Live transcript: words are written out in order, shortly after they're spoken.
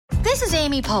This is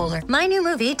Amy Poehler. My new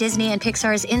movie, Disney and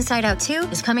Pixar's Inside Out 2,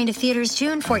 is coming to theaters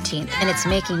June 14th, and it's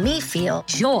making me feel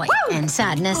joy and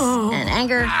sadness and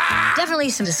anger, definitely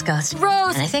some disgust, and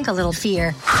I think a little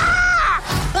fear.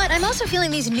 But I'm also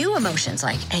feeling these new emotions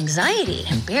like anxiety,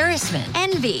 embarrassment,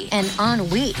 envy, and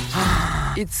ennui.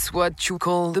 It's what you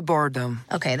call the boredom.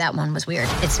 Okay, that one was weird.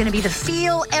 It's gonna be the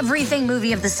feel everything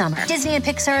movie of the summer. Disney and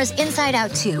Pixar's Inside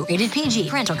Out 2, rated PG.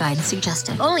 Parental guidance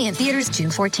suggested. Only in theaters June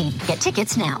 14th. Get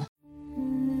tickets now.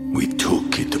 We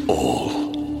took it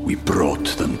all. We brought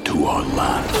them to our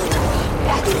land.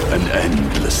 An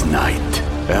endless night,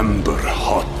 ember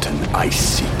hot and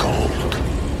icy cold.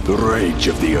 The rage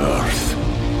of the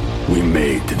earth. We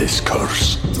made this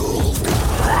curse.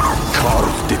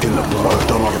 Carved it in the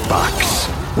blood on our backs.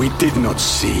 We did not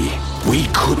see. We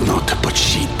could not, but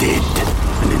she did.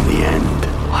 And in the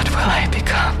end... What will I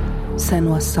become?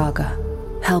 Senua's Saga.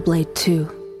 Hellblade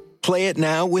 2. Play it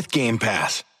now with Game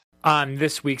Pass. On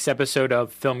this week's episode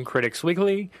of Film Critics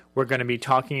Weekly, we're going to be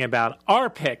talking about our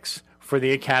picks for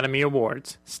the Academy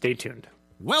Awards. Stay tuned.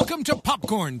 Welcome to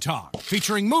Popcorn Talk,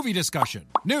 featuring movie discussion,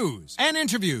 news, and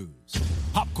interviews.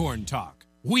 Popcorn Talk.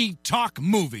 We talk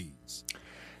movies.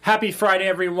 Happy Friday,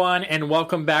 everyone, and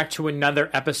welcome back to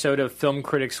another episode of Film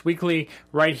Critics Weekly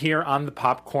right here on the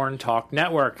Popcorn Talk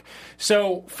Network.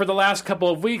 So, for the last couple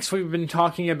of weeks, we've been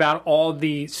talking about all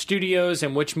the studios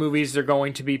and which movies they're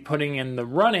going to be putting in the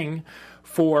running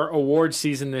for award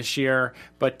season this year.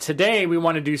 But today, we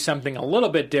want to do something a little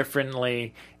bit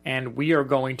differently, and we are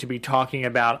going to be talking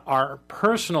about our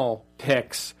personal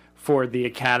picks for the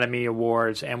Academy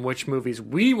Awards and which movies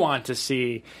we want to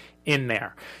see in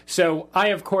there. So I,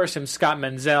 of course, am Scott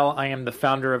Menzel. I am the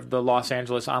founder of the Los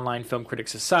Angeles Online Film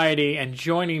Critics Society, and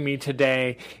joining me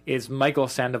today is Michael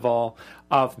Sandoval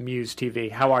of Muse TV.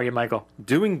 How are you, Michael?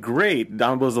 Doing great.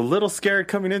 I was a little scared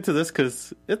coming into this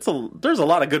because there's a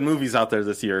lot of good movies out there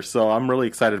this year, so I'm really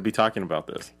excited to be talking about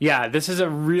this. Yeah, this is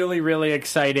a really, really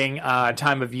exciting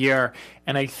time of year,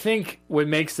 and I think what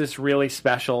makes this really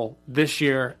special this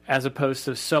year as opposed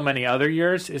to so many other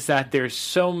years is that there's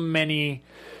so many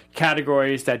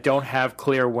categories that don't have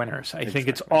clear winners. I think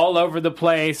it's all over the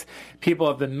place. People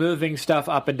have been moving stuff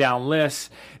up and down lists.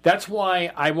 That's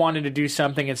why I wanted to do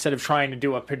something instead of trying to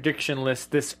do a prediction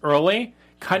list this early.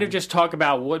 Kind of just talk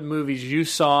about what movies you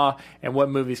saw and what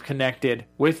movies connected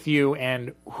with you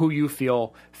and who you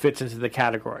feel fits into the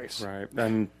categories. Right.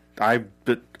 And I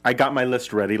got my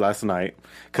list ready last night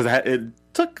because it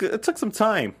took some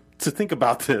time to think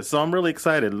about this, so I'm really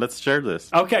excited. Let's share this.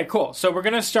 Okay, cool. So we're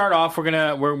gonna start off. We're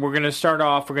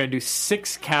gonna do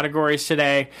 6 categories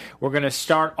today. We're gonna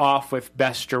start off with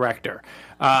Best Director.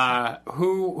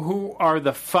 Who are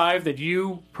the 5 that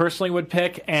you personally would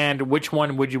pick, and which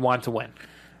one would you want to win?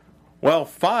 Well,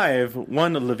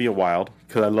 1, Olivia Wilde,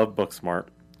 because I love Booksmart.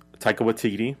 Taika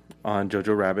Waititi on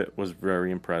Jojo Rabbit was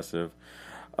very impressive.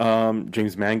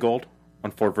 James Mangold on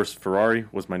Ford vs. Ferrari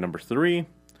was my number 3.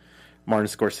 Martin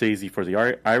Scorsese for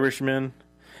The Irishman.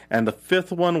 And the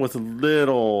 5th one was a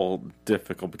little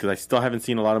difficult because I still haven't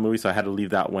seen a lot of movies, so I had to leave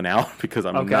that one out because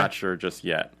I'm not sure just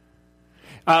yet.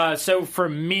 So for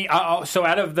me, so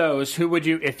out of those, who would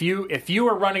you, if you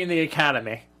were running the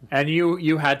Academy and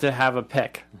you had to have a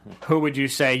pick, who would you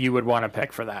say you would want to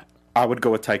pick for that? I would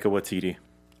go with Taika Waititi.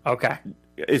 Okay.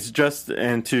 It's just,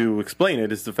 and to explain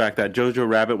it, is the fact that Jojo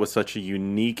Rabbit was such a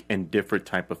unique and different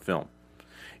type of film.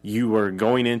 You were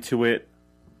going into it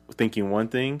thinking one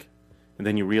thing, and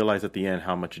then you realize at the end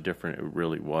how much different it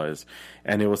really was.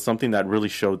 And it was something that really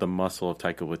showed the muscle of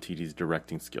Taika Waititi's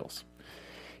directing skills.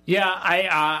 Yeah,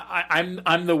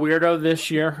 I'm the weirdo this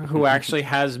year who actually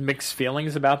has mixed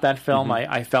feelings about that film.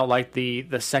 I felt like the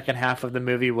second half of the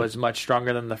movie was much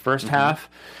stronger than the first half.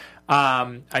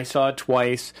 I saw it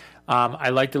twice. I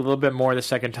liked it a little bit more the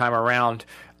second time around.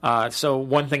 So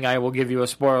one thing I will give you a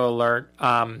spoiler alert.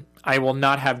 I will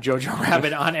not have Jojo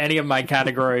Rabbit on any of my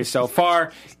categories so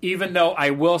far, even though I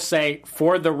will say,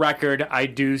 for the record, I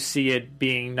do see it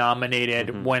being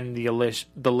nominated when the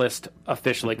list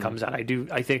officially comes out.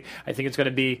 I think it's going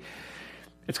to be...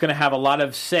 It's going to have a lot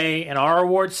of say in our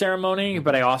award ceremony,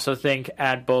 but I also think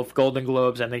at both Golden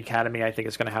Globes and the Academy, I think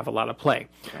it's going to have a lot of play.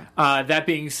 Okay. That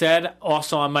being said,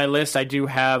 also on my list, I do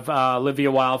have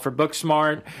Olivia Wilde for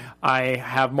Booksmart. I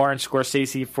have Martin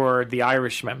Scorsese for The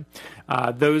Irishman.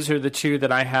 Those are the 2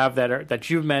 that I have that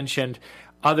you've mentioned.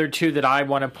 Other 2 that I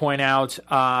want to point out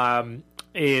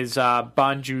is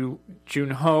Bong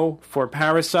Joon-ho for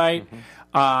Parasite.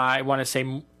 I want to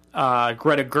say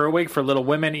Greta Gerwig for Little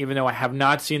Women, even though I have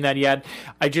not seen that yet.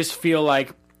 I just feel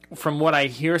like from what I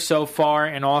hear so far,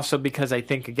 and also because I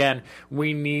think, again,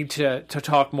 we need to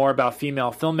talk more about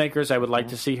female filmmakers, I would like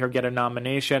to see her get a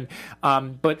nomination.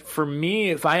 But for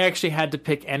me, if I actually had to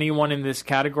pick anyone in this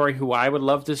category who I would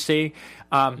love to see,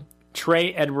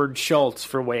 Trey Edward Schultz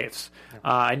for Waves.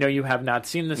 I know you have not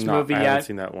seen this movie yet. I haven't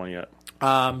seen that one yet.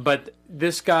 But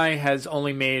this guy has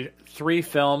only made 3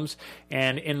 films,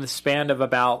 and in the span of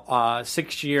about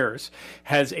 6 years,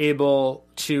 has able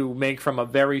to make from a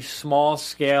very small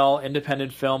scale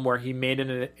independent film where he made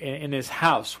it in his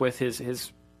house with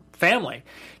his family,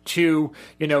 to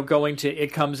going to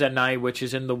It Comes at Night, which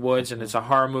is in the woods and it's a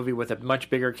horror movie with a much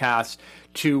bigger cast,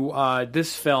 to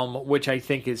this film, which I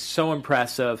think is so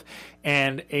impressive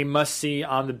and a must see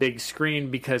on the big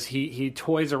screen, because he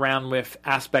toys around with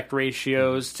aspect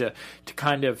ratios to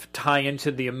kind of tie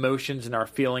into the emotions and our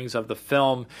feelings of the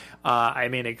film. I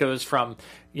mean, it goes from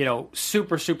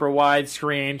super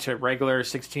widescreen to regular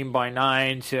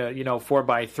 16:9 to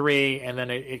 4:3, and then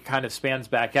it kind of spans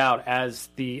back out as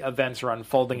the events are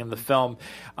unfolding in the film.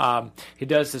 He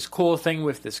does this cool thing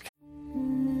with this.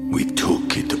 We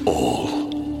took it all.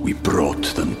 We brought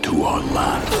them to our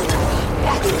land.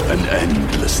 An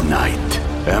endless night,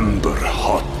 ember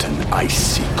hot and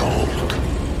icy cold.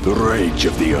 The rage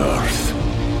of the earth.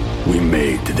 We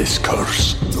made this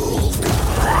curse.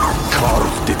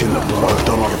 Carved it in the blood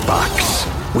on our backs.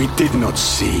 We did not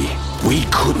see. We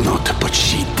could not, but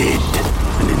she did.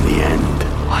 And in the end...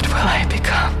 What will I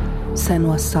become?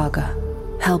 Senua's Saga.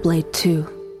 Hellblade 2.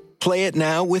 Play it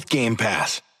now with Game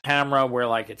Pass. Camera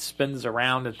where it spins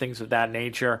around and things of that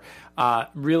nature.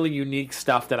 Really unique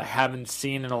stuff that I haven't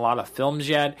seen in a lot of films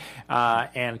yet.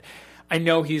 And I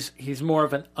know he's more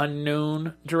of an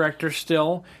unknown director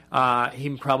still. He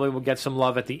probably will get some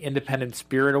love at the Independent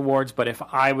Spirit Awards, but if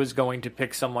I was going to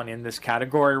pick someone in this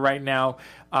category right now,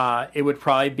 it would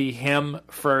probably be him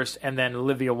first, and then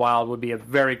Olivia Wilde would be a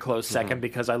very close second,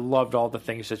 because I loved all the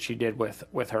things that she did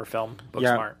with her film, Booksmart.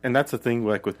 Yeah, and that's the thing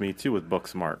with me, too, with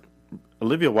Booksmart.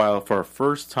 Olivia Wilde, for a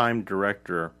first-time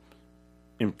director,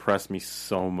 impressed me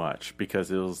so much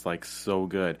because it was so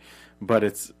good. But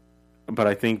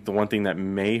I think the one thing that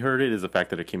may hurt it is the fact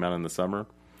that it came out in the summer,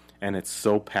 and it's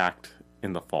so packed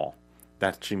in the fall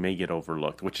that she may get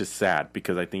overlooked, which is sad,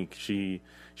 because I think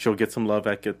she'll get some love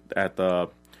at the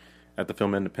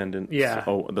Film Independent,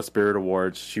 the Spirit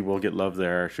Awards. She will get love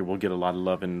there. She will get a lot of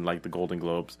love in the Golden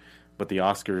Globes, but the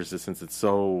Oscars, since it's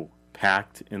so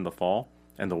packed in the fall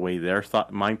and the way their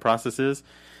mind process is,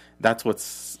 that's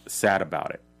what's sad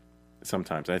about it.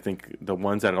 Sometimes I think the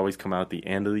ones that always come out at the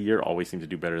end of the year always seem to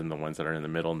do better than the ones that are in the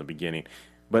middle and the beginning.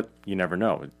 But you never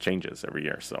know; it changes every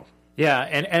year. So yeah,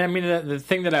 and I mean the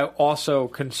thing that also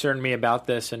concerned me about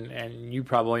this, and you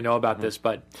probably know about this,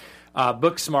 but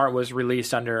Booksmart was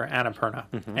released under Annapurna,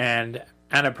 and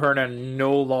Annapurna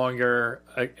no longer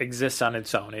exists on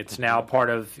its own. It's now part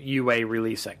of UA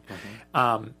releasing.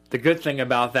 The good thing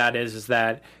about that is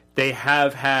that they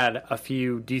have had a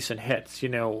few decent hits.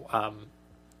 The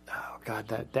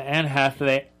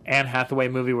Anne Hathaway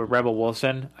movie with Rebel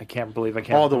Wilson. I can't believe I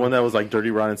can't. Oh, the one that was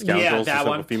Dirty Rotten Scoundrels, that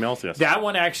one. With females. Yes, that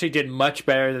one actually did much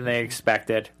better than they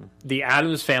expected. The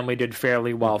Addams Family did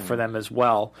fairly well for them as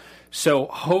well. So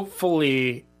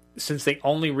hopefully, since they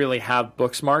only really have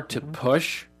Booksmart to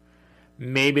push,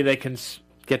 maybe they can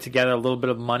get together a little bit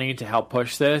of money to help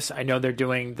push this. I know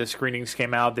the screenings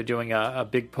came out. They're doing a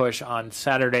big push on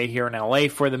Saturday here in LA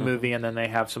for the movie, and then they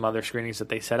have some other screenings that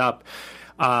they set up.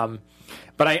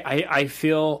 But I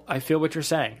feel what you're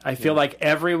saying. I feel like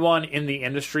everyone in the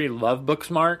industry loved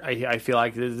Booksmart. I feel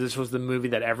like this was the movie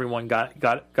that everyone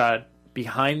got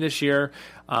behind this year.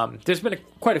 There's been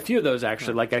quite a few of those,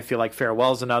 actually. I feel like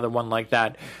Farewell's another one like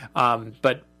that.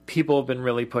 But people have been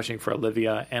really pushing for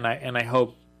Olivia, and I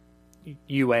hope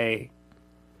UA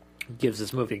gives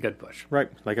this movie a good push. Right.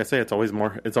 Like I say, it's always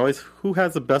who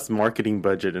has the best marketing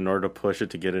budget in order to push it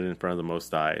to get it in front of the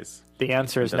most eyes. The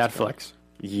answer is Netflix.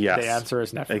 Yes. The answer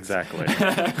is Netflix. Exactly.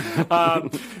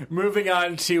 Moving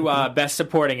on to Best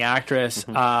Supporting Actress.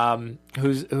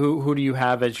 Who do you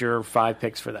have as your 5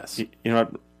 picks for this? You know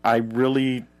what? I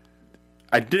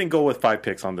didn't go with 5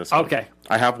 picks on this one. Okay.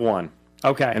 I have one.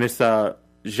 Okay. And it's Zhao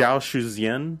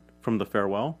Shuzhen from The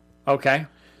Farewell. Okay.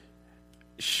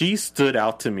 She stood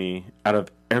out to me out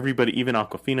of everybody, even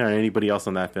Awkwafina and anybody else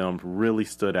in that film really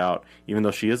stood out, even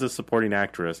though she is a supporting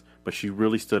actress, but she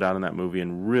really stood out in that movie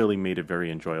and really made it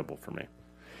very enjoyable for me.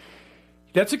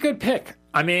 That's a good pick.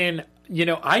 I mean,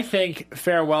 I think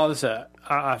Farewell is a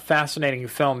fascinating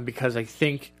film because I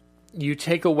think you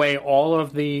take away all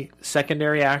of the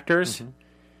secondary actors,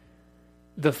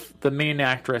 the main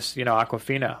actress,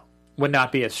 Awkwafina, would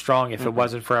not be as strong if it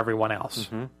wasn't for everyone else.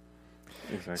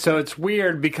 Exactly. So it's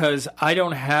weird because I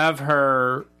don't have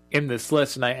her in this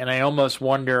list, and I almost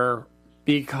wonder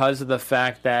because of the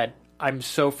fact that I'm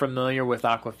so familiar with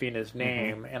Awkwafina's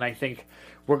name, and I think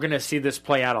we're going to see this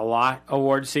play out a lot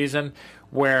award season,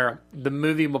 where the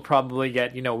movie will probably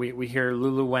get, we hear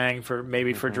Lulu Wang for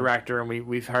director, and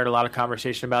we've heard a lot of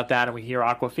conversation about that, and we hear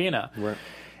Awkwafina. Right.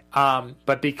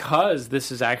 But because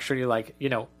this is actually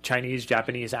Chinese,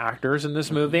 Japanese actors in this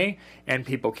movie, and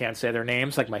people can't say their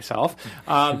names like myself,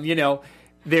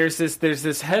 there's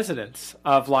this hesitance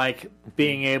of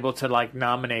being able to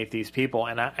nominate these people,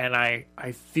 and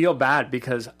I feel bad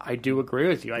because I do agree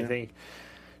with you. I think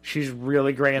she's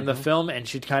really great in the film, and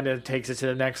she kind of takes it to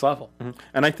the next level.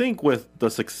 And I think with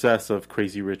the success of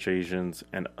Crazy Rich Asians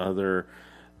and other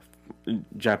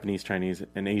Japanese, Chinese,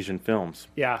 and Asian films,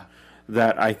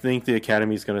 that I think the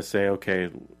Academy is going to say, okay,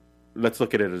 let's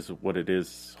look at it as what it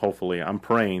is. Hopefully, I'm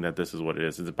praying that this is what it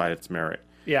is. It's by its merit.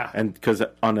 Yeah. And because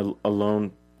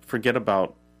alone, forget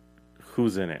about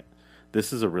who's in it.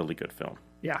 This is a really good film.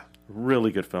 Yeah.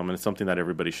 Really good film, and it's something that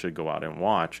everybody should go out and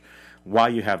watch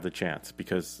while you have the chance,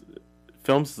 because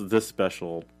films this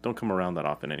special don't come around that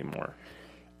often anymore.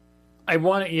 I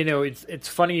want to, it's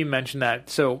funny you mentioned that.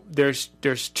 So there's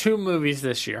two movies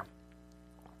this year.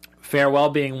 Farewell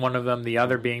being one of them, the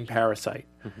other being Parasite,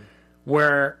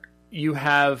 where you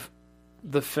have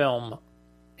the film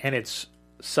and it's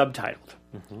subtitled.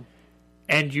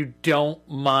 And you don't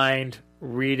mind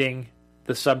reading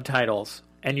the subtitles,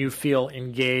 and you feel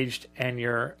engaged, and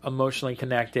you're emotionally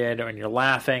connected, and you're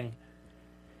laughing.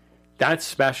 That's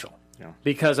special. Yeah.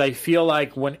 Because I feel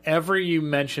like whenever you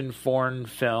mention foreign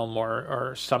film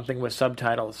or something with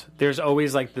subtitles, there's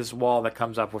always this wall that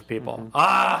comes up with people.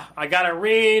 I gotta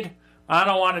read. I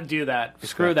don't want to do that. Exactly.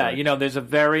 Screw that. There's a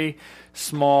very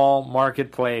small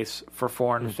marketplace for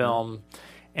foreign film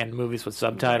and movies with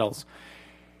subtitles.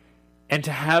 And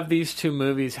to have these two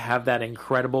movies have that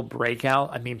incredible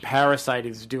breakout, I mean, Parasite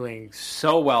is doing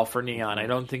so well for Neon. I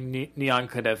don't think Neon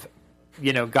could have,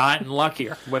 gotten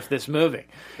luckier with this movie.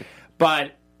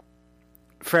 But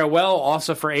Farewell,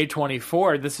 also for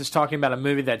A24, this is talking about a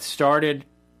movie that started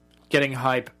getting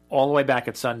hype all the way back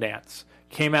at Sundance,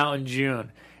 came out in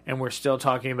June, and we're still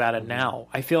talking about it now.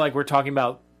 I feel like we're talking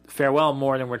about Farewell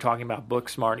more than we're talking about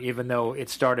Booksmart, even though it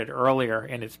started earlier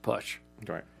in its push.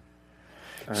 Right.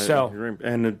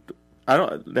 And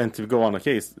to go on the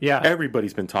case,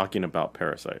 everybody's been talking about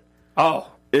Parasite.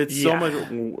 Oh, it's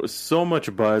so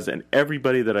much buzz, and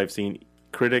everybody that I've seen,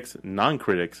 critics,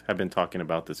 non-critics, have been talking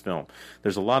about this film.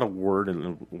 There's a lot of word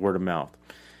of mouth.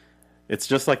 It's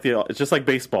just like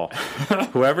baseball.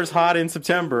 Whoever's hot in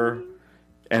September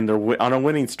and they're on a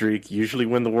winning streak usually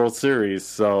win the World Series.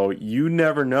 So you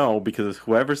never know, because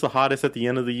whoever's the hottest at the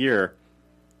end of the year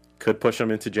could push them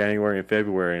into January and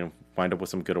February and wind up with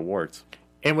some good awards.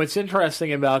 And what's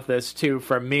interesting about this, too,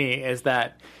 for me, is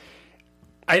that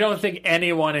I don't think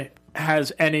anyone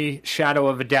has any shadow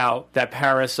of a doubt that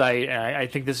Parasite, and I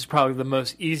think this is probably the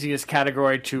most easiest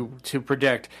category to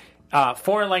predict,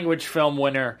 foreign language film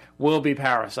winner will be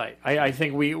Parasite. I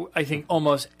think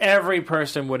almost every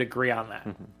person would agree on that.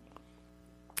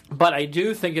 But I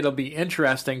do think it'll be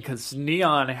interesting because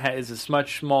Neon is a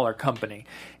much smaller company,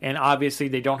 and obviously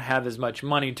they don't have as much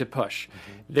money to push.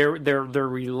 They're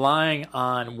relying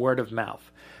on word of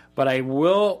mouth. But I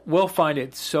will find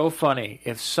it so funny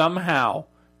if somehow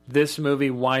this movie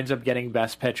winds up getting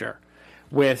Best Picture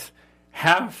with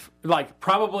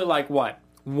probably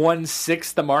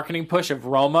 1/6 the marketing push of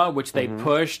Roma, which they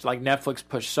pushed, Netflix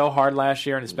pushed so hard last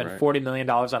year and spent $40 million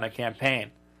on a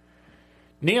campaign.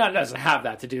 Neon doesn't have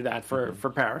that to do that for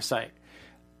Parasite.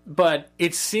 But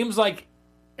it seems like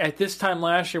at this time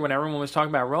last year when everyone was talking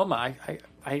about Roma,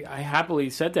 I happily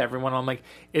said to everyone, I'm like,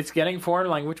 it's getting foreign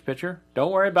language picture.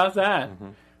 Don't worry about that.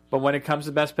 But when it comes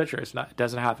to Best Picture, it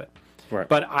doesn't have it. Right.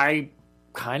 But I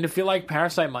kind of feel like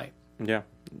Parasite might. Yeah,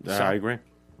 I agree.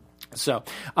 So,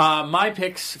 my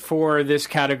picks for this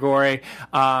category,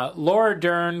 Laura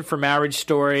Dern for Marriage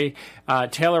Story,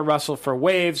 Taylor Russell for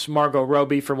Waves, Margot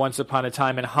Robbie for Once Upon a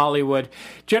Time in Hollywood,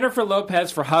 Jennifer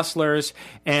Lopez for Hustlers,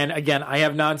 and again, I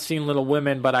have not seen Little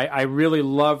Women, but I really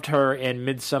loved her in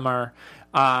Midsommar,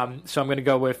 so I'm going to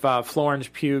go with Florence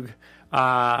Pugh,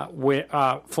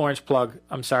 Florence Plug,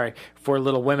 for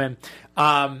Little Women.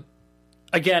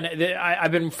 Again,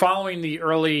 I've been following the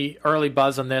early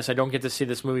buzz on this. I don't get to see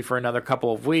this movie for another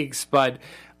couple of weeks, but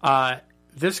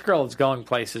this girl is going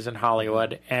places in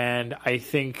Hollywood, and I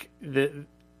think that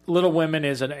Little Women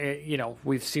is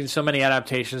we've seen so many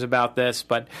adaptations about this,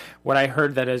 but what I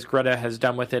heard that as Greta has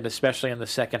done with it, especially in the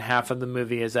second half of the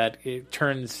movie, is that it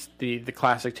turns the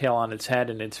classic tale on its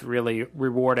head, and it's really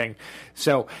rewarding.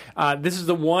 So this is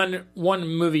the one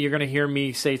movie you're going to hear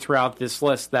me say throughout this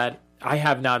list that I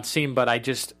have not seen, but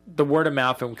the word of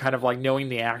mouth and kind of like knowing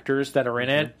the actors that are in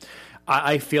it,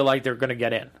 I feel like they're going to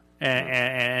get in.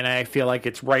 And I feel like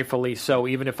it's rightfully so,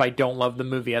 even if I don't love the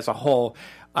movie as a whole.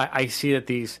 I see that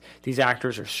these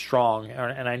actors are strong,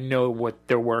 and I know what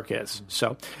their work is.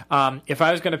 So, if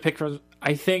I was going to pick,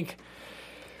 I think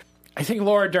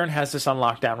Laura Dern has this on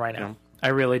lockdown right now. I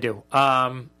really do.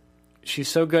 She's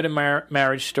so good in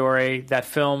Marriage Story. That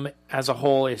film as a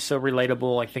whole is so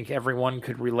relatable. I think everyone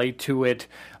could relate to it,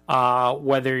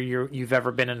 whether you've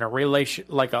ever been in a relation,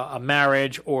 like a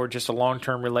marriage, or just a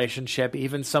long-term relationship.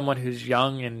 Even someone who's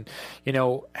young and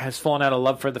has fallen out of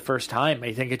love for the first time.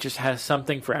 I think it just has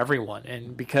something for everyone,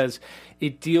 and because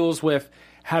it deals with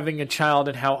having a child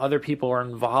and how other people are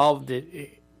involved.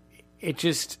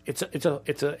 It's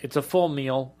a full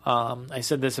meal. I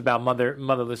said this about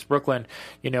Motherless Brooklyn,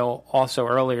 also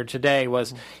earlier today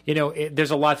was,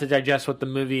 there's a lot to digest with the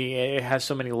movie. It has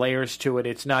so many layers to it.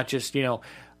 It's not just,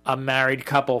 a married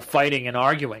couple fighting and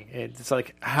arguing. It's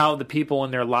like how the people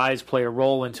in their lives play a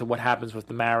role into what happens with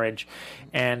the marriage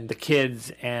and the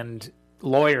kids and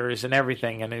lawyers and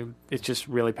everything. And it's just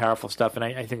really powerful stuff. And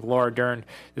I think Laura Dern,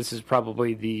 this is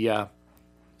probably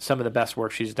some of the best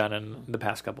work she's done in the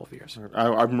past couple of years.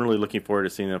 I'm really looking forward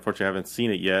to seeing it. Unfortunately, I haven't seen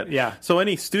it yet. Yeah. So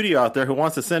any studio out there who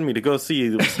wants to send me to go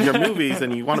see your movies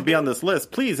and you want to be on this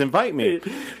list, please invite me.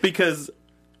 Because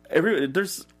I've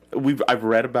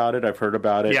read about it, I've heard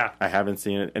about it, I haven't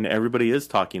seen it, and everybody is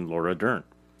talking Laura Dern.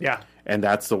 Yeah. And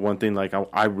that's the one thing, like,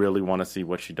 I really want to see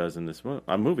what she does in this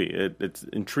movie. It's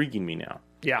intriguing me now.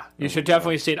 Yeah, you should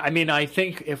definitely see it. I mean, I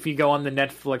think if you go on the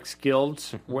Netflix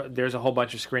Guilds, there's a whole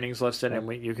bunch of screenings listed,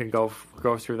 and you can go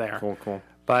through there. Cool.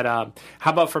 But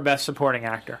how about for Best Supporting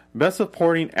Actor? Best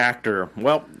Supporting Actor.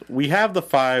 Well, we have the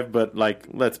 5, but, like,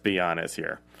 let's be honest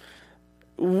here.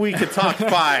 We could talk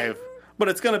 5, but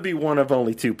it's going to be one of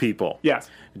only 2 people. Yes.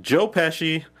 Joe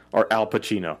Pesci or Al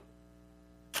Pacino.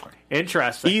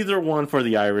 Interesting. Either one for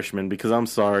The Irishman, because I'm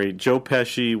sorry, Joe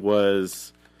Pesci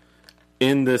was,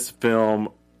 in this film,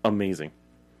 amazing.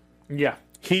 Yeah.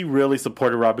 He really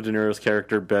supported Robert De Niro's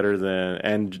character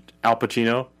and Al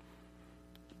Pacino,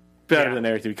 better than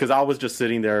everything, because I was just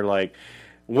sitting there like,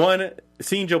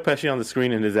 seeing Joe Pesci on the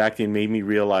screen and his acting made me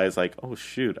realize, like, oh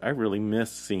shoot, I really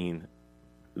miss seeing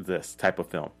this type of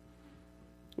film.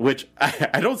 Which,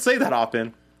 I don't say that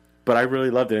often, but I really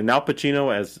loved it. And Al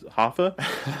Pacino as Hoffa,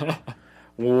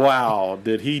 wow,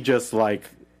 did he just like...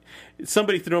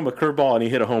 Somebody threw him a curveball and he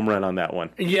hit a home run on that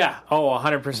one. Yeah. Oh,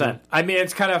 100%. I mean,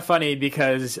 it's kind of funny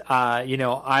because, who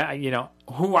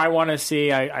I want to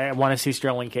see, I want to see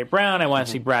Sterling K. Brown. I want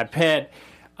to see Brad Pitt.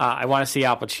 I want to see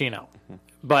Al Pacino.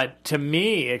 But to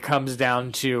me, it comes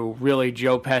down to really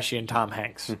Joe Pesci and Tom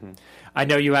Hanks. I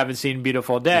know you haven't seen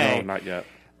Beautiful Day. No, not yet.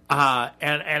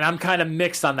 And I'm kind of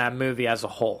mixed on that movie as a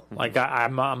whole. Like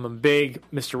I'm a big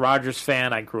Mr. Rogers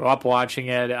fan. I grew up watching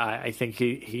it. I think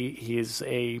he is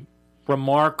a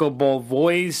remarkable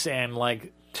voice and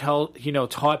like taught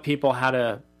people how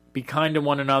to be kind to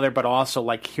one another, but also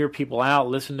like hear people out,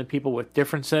 listen to people with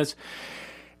differences.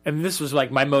 And this was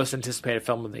like my most anticipated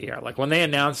film of the year. Like when they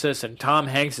announced this and Tom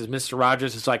Hanks as Mr.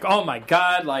 Rogers, it's like, oh my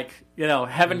God, like,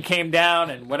 heaven came down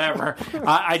and whatever.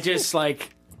 I just like,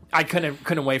 I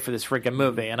couldn't wait for this freaking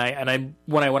movie. And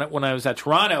when I was at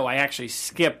Toronto, I actually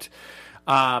skipped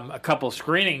a couple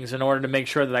screenings in order to make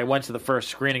sure that I went to the first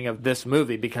screening of this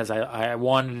movie because I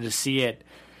wanted to see it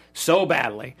so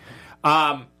badly.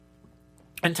 And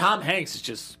Tom Hanks is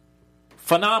just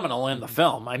phenomenal in the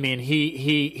film. I mean,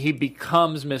 he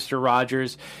becomes Mr.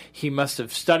 Rogers. He must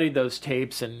have studied those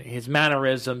tapes and his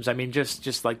mannerisms. I mean,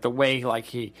 just like the way like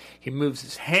he moves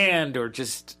his hand or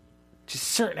just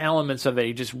certain elements of it,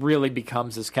 he just really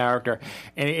becomes this character.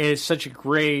 And it is such a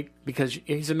great, because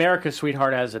he's America's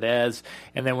sweetheart as it is,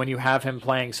 and then when you have him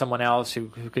playing someone else who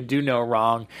could do no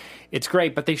wrong, it's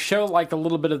great. But they show like a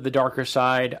little bit of the darker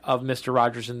side of Mr.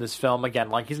 Rogers in this film. Again,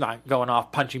 like he's not going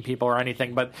off punching people or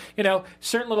anything, but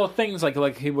certain little things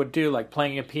like he would do, like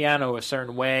playing a piano a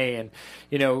certain way, and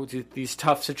these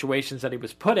tough situations that he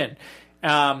was put in.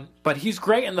 But he's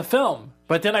great in the film.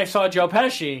 But then I saw Joe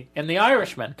Pesci in The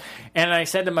Irishman, and I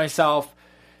said to myself,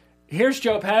 here's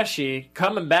Joe Pesci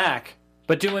coming back,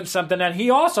 but doing something that he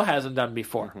also hasn't done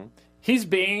before. He's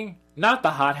being not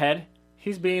the hothead,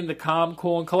 he's being the calm,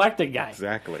 cool, and collected guy.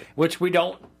 Exactly. Which we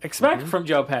don't expect from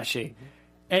Joe Pesci.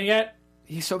 And yet,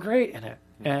 he's so great in it.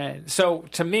 And so,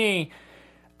 to me,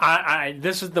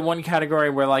 This is the one category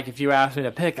where, like, if you ask me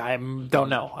to pick, I don't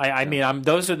know. I mean,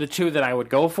 those are the two that I would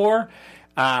go for.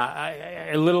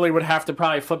 I literally would have to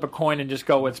probably flip a coin and just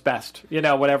go what's best,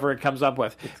 whatever it comes up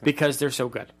with, because they're so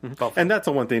good. And that's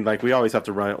the one thing, like, we always have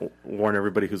to warn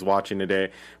everybody who's watching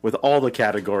today, with all the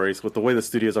categories, with the way the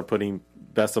studios are putting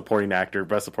Best Supporting Actor,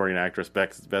 Best Supporting Actress,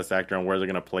 Best Actor, and where they're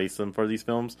going to place them for these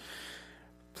films.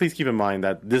 Please keep in mind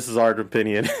that this is our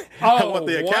opinion. And what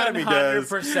the Academy 100%.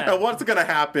 Does and what's going to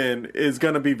happen is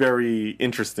going to be very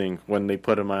interesting when they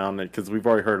put them on it, because we've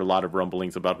already heard a lot of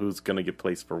rumblings about who's going to get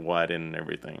placed for what and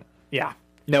everything. Yeah.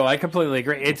 No, I completely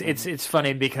agree. It's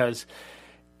funny because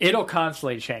it'll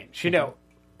constantly change.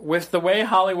 With the way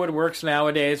Hollywood works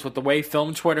nowadays, with the way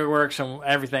film Twitter works and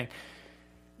everything,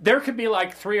 there could be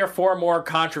like 3 or 4 more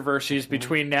controversies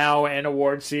between now and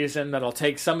award season that'll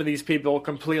take some of these people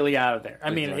completely out of there.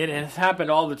 I mean, it has happened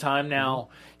all the time now.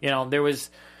 There was,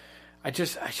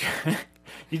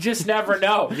 you just never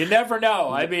know. You never know.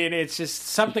 I mean, it's just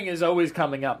something is always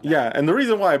coming up now. Yeah, and the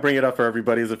reason why I bring it up for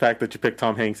everybody is the fact that you picked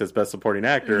Tom Hanks as Best Supporting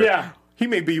Actor. Yeah. He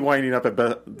may be winding up at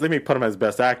best. They may put him as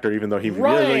Best Actor, even though he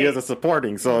really is a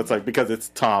supporting. So it's like, because it's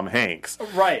Tom Hanks,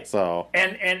 right? So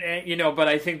and but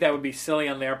I think that would be silly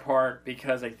on their part,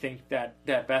 because I think that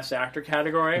Best Actor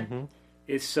category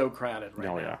is so crowded right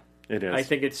now. Yeah, it is. I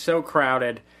think it's so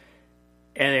crowded,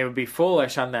 and it would be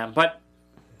foolish on them. But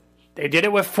they did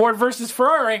it with Ford versus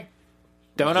Ferrari.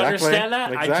 Don't understand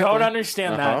that. Exactly. I don't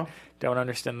understand that. Don't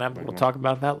understand that. But we'll talk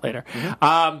about that later.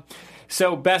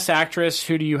 So, Best Actress,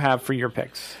 who do you have for your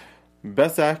picks?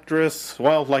 Best Actress,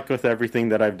 well, like with everything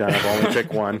that I've done, I've only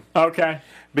picked one. Okay.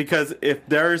 Because if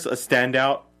there's a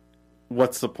standout,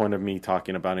 what's the point of me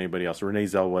talking about anybody else? Renee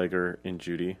Zellweger in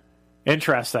Judy.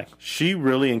 Interesting. She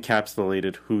really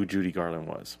encapsulated who Judy Garland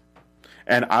was.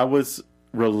 And I was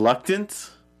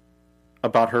reluctant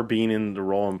about her being in the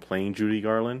role and playing Judy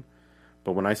Garland.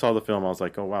 But when I saw the film, I was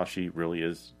like, oh, wow, she really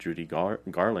is Judy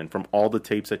Garland. From all the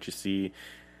tapes that you see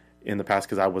in the past,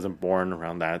 because I wasn't born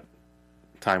around that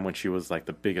time when she was like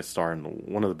the biggest star,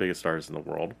 one of the biggest stars in the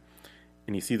world.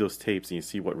 And you see those tapes and you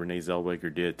see what Renee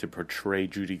Zellweger did to portray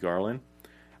Judy Garland.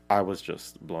 I was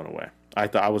just blown away. I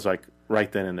thought I was like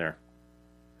right then and there,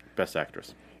 Best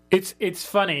Actress. It's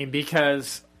funny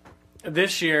because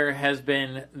this year has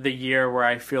been the year where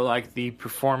I feel like the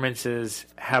performances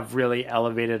have really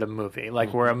elevated a movie.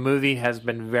 Like where a movie has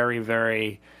been very,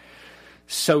 very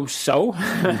so-so.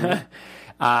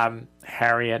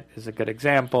 Harriet is a good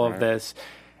example of this.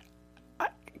 I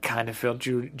kind of feel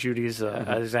Judy's an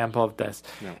example of this.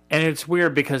 Yeah. And it's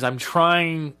weird because I'm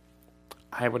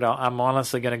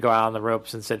honestly going to go out on the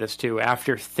ropes and say this too.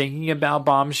 After thinking about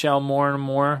Bombshell more and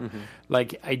more,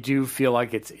 like I do feel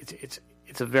like it's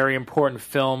a very important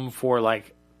film for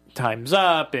like Time's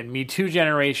Up and Me Too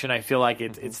generation. I feel like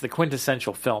it's the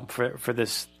quintessential film for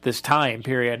this time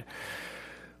period.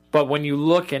 But when you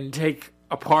look and take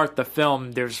apart the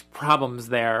film, there's problems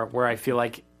there where I feel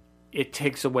like it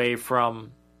takes away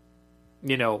from,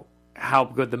 how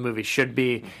good the movie should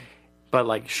be. But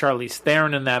like Charlize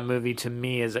Theron in that movie to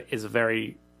me is a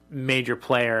very major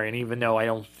player, and even though I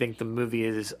don't think the movie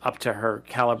is up to her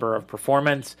caliber of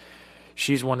performance,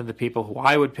 she's one of the people who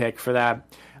I would pick for that.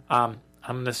 I'm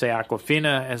going to say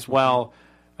Awkwafina as well.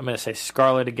 I'm going to say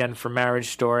Scarlett again for Marriage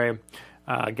Story.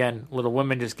 Again, Little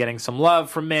Women just getting some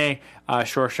love from me.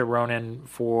 Saoirse Ronan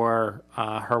for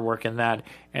her work in that.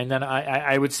 And then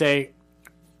I would say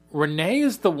Renee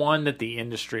is the one that the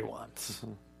industry wants.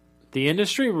 The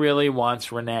industry really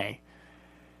wants Renee.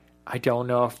 I don't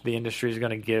know if the industry is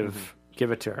going to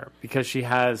give it to her because she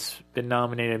has been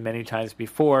nominated many times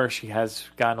before. She has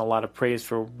gotten a lot of praise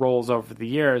for roles over the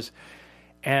years.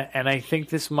 And I think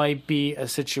this might be a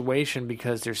situation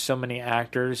because there's so many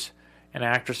actors and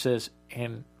actresses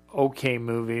in okay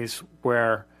movies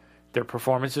where their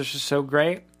performances are so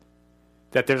great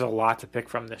that there's a lot to pick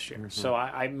from this year. So,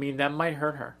 I mean, that might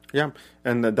hurt her. Yeah,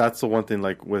 and that's the one thing,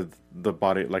 like, with the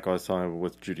body, like I was telling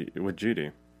with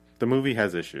Judy. The movie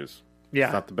has issues. Yeah.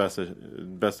 It's not the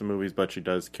best of movies, but she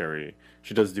does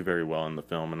do very well in the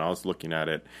film, and I was looking at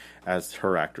it as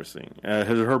her actressing,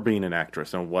 her being an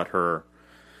actress, and what her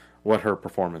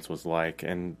performance was like,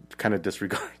 and kind of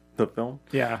disregard the film.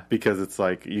 Yeah. Because it's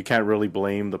like, you can't really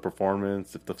blame the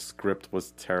performance if the script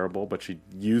was terrible, but she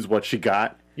used what she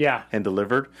got. Yeah. And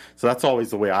delivered. So that's always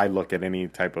the way I look at any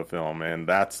type of film, and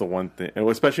that's the one thing,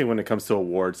 especially when it comes to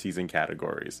award season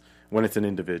categories, when it's an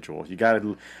individual.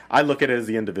 I look at it as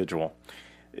the individual.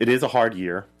 It is a hard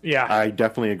year. Yeah. I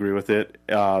definitely agree with it.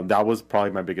 That was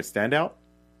probably my biggest standout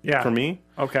for me.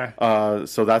 Okay.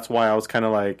 So that's why I was kind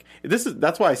of like,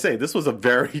 that's why I say this was a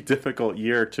very difficult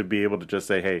year to be able to just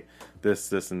say, hey,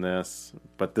 this, and this.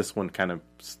 But this one kind of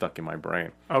stuck in my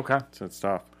brain. Okay. So it's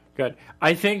tough. Good.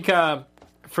 I think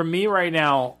for me right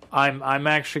now, I'm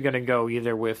actually going to go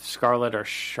either with Scarlett or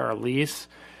Charlize.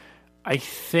 I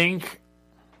think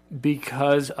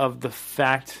because of the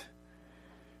fact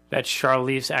that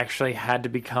Charlize actually had to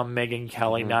become Megyn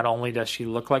Kelly, not only does she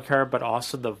look like her, but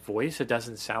also the voice. It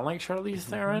doesn't sound like Charlize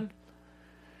Theron.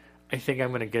 I think I'm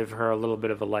going to give her a little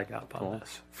bit of a leg up on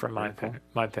this for my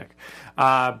pick.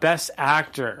 Best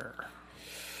actor.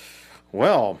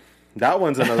 Well, that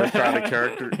one's another crowded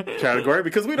character category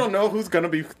because we don't know who's going to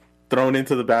be thrown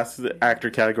into the best actor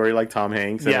category like Tom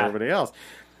Hanks and everybody else.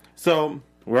 So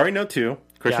we already know two: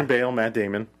 Christian Bale, Matt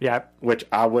Damon. Yeah. Which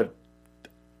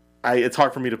it's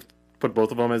hard for me to put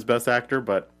both of them as best actor,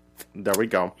 but there we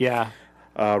go. Yeah.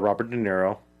 Robert De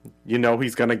Niro. You know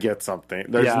he's going to get something.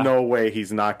 There's no way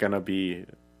he's not going to be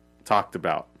talked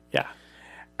about. Yeah.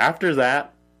 After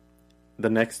that, the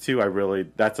next two,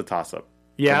 that's a toss-up.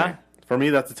 Yeah? For me,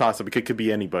 that's a toss-up. It could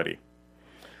be anybody.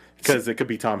 Because it could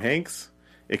be Tom Hanks.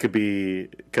 It could be,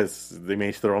 because they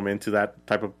may throw him into that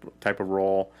type of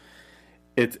role.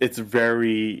 It's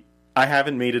very... I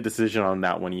haven't made a decision on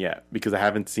that one yet because I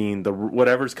haven't seen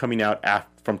whatever's coming out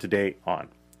from today on.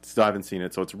 Still haven't seen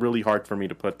it, so it's really hard for me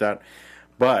to put that.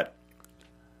 But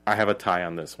I have a tie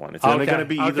on this one. It's only going to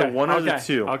be either one or the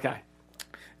two. Okay.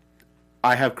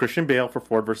 I have Christian Bale for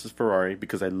Ford versus Ferrari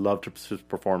because I loved his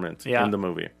performance in the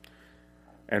movie.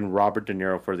 And Robert De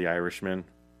Niro for The Irishman,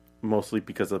 mostly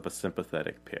because of a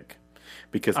sympathetic pick.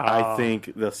 Because I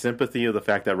think the sympathy of the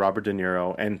fact that Robert De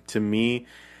Niro, and to me...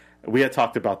 We had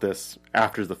talked about this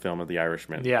after the film of The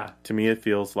Irishman. Yeah. To me, it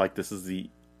feels like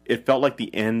it felt like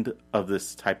the end of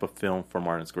this type of film for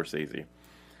Martin Scorsese.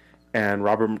 And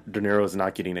Robert De Niro is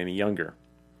not getting any younger.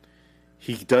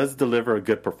 He does deliver a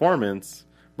good performance,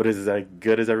 but is it as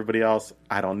good as everybody else?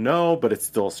 I don't know, but it's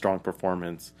still a strong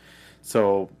performance.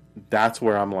 So that's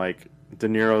where I'm like, De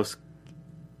Niro's...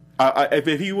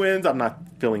 if he wins, I'm not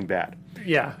feeling bad.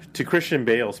 Yeah. To Christian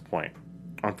Bale's point,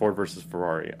 on Ford versus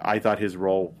Ferrari, I thought his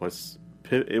role was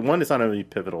one. It's not only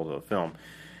pivotal to the film.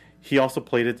 He also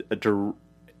played it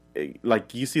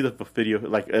like you see the video,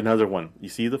 like another one. You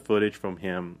see the footage from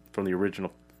him from the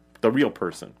original, the real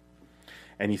person,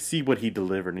 and you see what he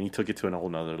delivered, and he took it to a whole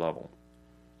nother level.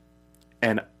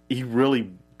 And he really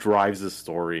drives the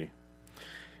story.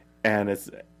 And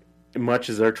as much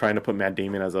as they're trying to put Matt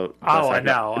Damon as a I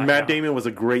know. Matt Damon was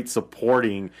a great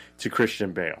supporting to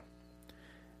Christian Bale.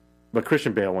 But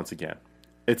Christian Bale, once again,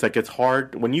 it's like it's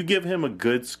hard. When you give him a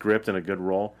good script and a good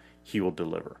role, he will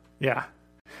deliver. Yeah.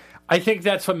 I think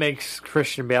that's what makes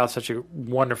Christian Bale such a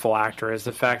wonderful actor is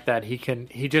the fact that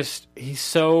he's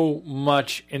so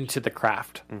much into the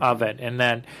craft of it. And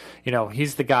then,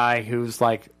 he's the guy who's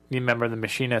like, you remember The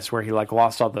Machinist where he like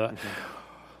lost all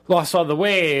the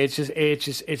weight.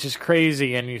 It's just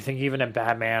crazy. And you think even in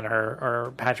Batman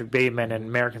or Patrick Bateman and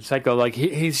American Psycho, like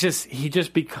he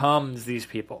just becomes these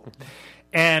people.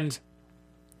 And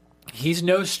he's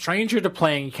no stranger to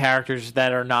playing characters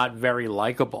that are not very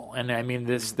likable. And I mean,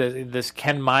 this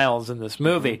Ken Miles in this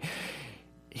movie,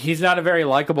 he's not a very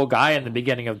likable guy in the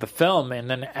beginning of the film. And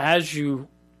then as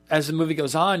the movie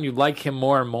goes on, you like him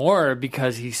more and more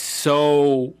because he's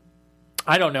so...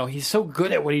 I don't know. He's so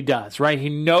good at what he does, right? He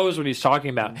knows what he's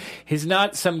talking about. He's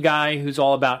not some guy who's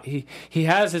all about... He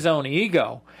has his own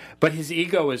ego, but his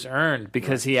ego is earned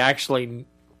because he actually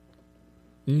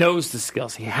knows the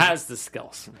skills. He has the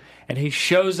skills. And he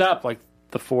shows up like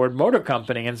the Ford Motor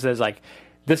Company and says, like,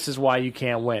 this is why you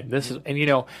can't win.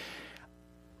 And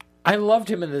I loved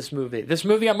him in this movie. This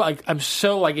movie, I'm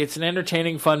so like, it's an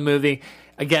entertaining, fun movie.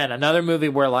 Again, another movie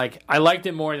where like I liked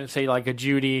it more than say like a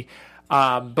Judy,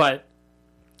 but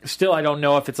still, I don't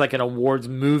know if it's like an awards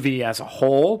movie as a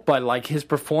whole, but like his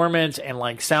performance and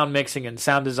like sound mixing and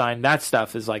sound design, that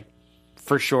stuff is like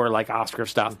for sure like Oscar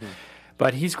stuff.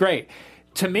 But he's great.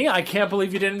 To me, I can't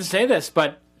believe you didn't say this,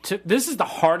 but this is the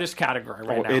hardest category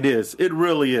right now. It is. It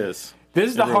really is.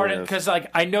 This is the hardest because like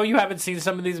I know you haven't seen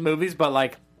some of these movies, but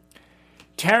like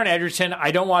Taron Egerton, I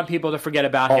don't want people to forget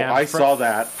about him. I saw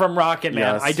that from Rocket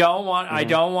Man. Yes. I don't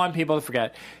want people to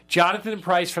forget. Jonathan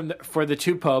Pryce for the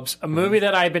Two Popes, a movie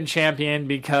that I've been championing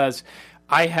because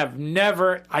I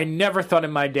never thought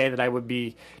in my day that I would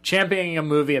be championing a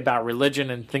movie about religion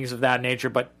and things of that nature,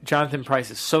 but Jonathan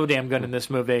Pryce is so damn good in this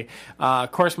movie.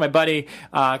 Of course, my buddy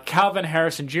Calvin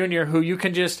Harrison Jr., who you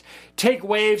can just take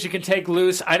waves, you can take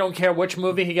loose. I don't care which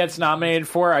movie he gets nominated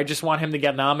for. I just want him to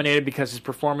get nominated because his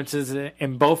performances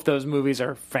in both those movies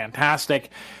are fantastic.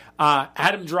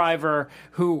 Adam Driver,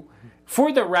 who,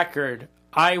 for the record,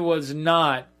 I was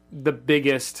not the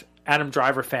biggest Adam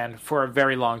Driver fan for a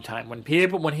very long time.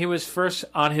 When he was first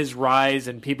on his rise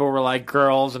and people were like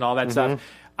girls and all that stuff,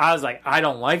 I was like, I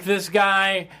don't like this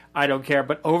guy. I don't care.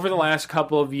 But over the last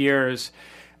couple of years,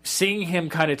 seeing him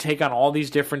kind of take on all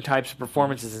these different types of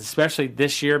performances, especially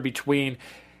this year between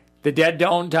The Dead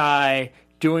Don't Die,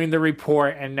 doing The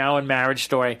Report, and now in Marriage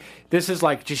Story, this is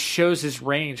like just shows his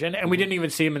range. And we didn't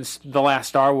even see him in the last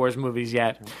Star Wars movies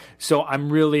yet. So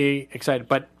I'm really excited.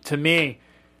 But to me,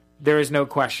 there is no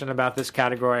question about this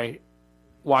category.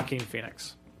 Joaquin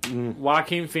Phoenix.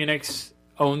 Joaquin Phoenix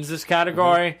owns this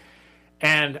category.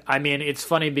 And, I mean, it's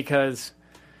funny because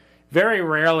very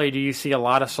rarely do you see a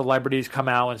lot of celebrities come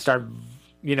out and start,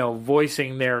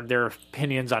 voicing their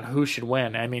opinions on who should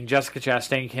win. I mean, Jessica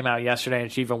Chastain came out yesterday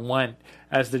and she even won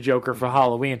as the Joker for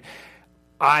Halloween.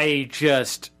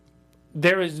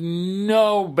 There is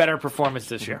no better performance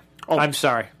this year. I'm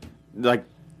sorry. Like,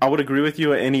 I would agree with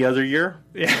you any other year.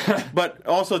 Yeah. But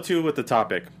also, too, with the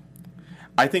topic.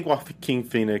 I think Joaquin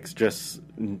Phoenix just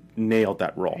nailed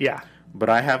that role. Yeah. But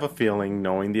I have a feeling,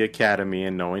 knowing the Academy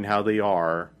and knowing how they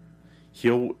are,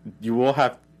 you will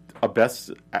have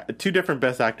two different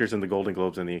Best Actors in the Golden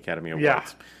Globes and the Academy Awards. Yeah.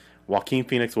 Joaquin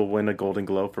Phoenix will win a Golden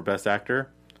Globe for Best Actor.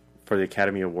 For the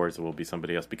Academy Awards, it will be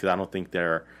somebody else because I don't think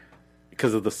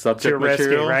because of the subject material. Too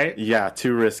risky, right? Yeah,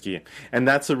 too risky. And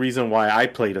that's the reason why I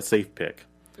played a safe pick.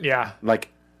 Yeah. Like,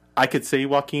 I could say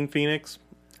Joaquin Phoenix,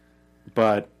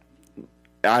 but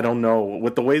I don't know.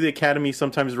 With the way the Academy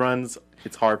sometimes runs,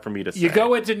 it's hard for me to say. You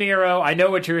go with De Niro. I know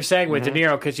what you were saying with De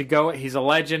Niro because he's a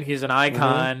legend. He's an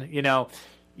icon.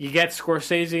 You get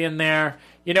Scorsese in there.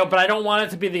 But I don't want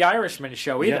it to be the Irishman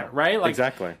show either, right? Like,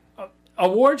 exactly.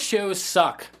 Award shows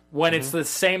suck when it's the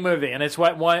same movie. And it's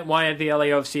why at the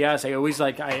LAOFCS, I always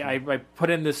I put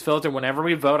in this filter whenever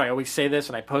we vote. I always say this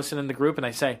and I post it in the group and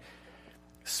I say,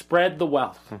 spread the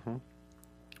wealth.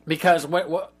 Because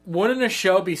wouldn't a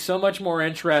show be so much more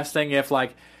interesting if,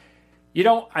 like,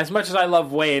 as much as I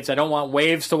love Waves, I don't want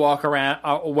Waves to walk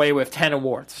away with 10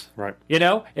 awards. Right.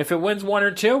 If it wins one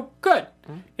or two, good.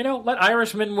 Let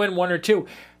Irishman win one or two.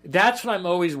 That's what I'm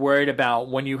always worried about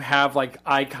when you have, like,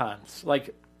 icons.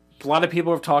 Like, a lot of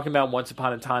people are talking about Once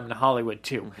Upon a Time in Hollywood,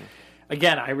 too.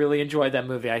 Again, I really enjoyed that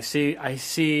movie. I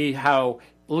see how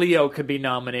Leo could be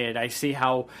nominated. I see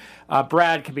how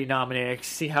Brad can be nominated. I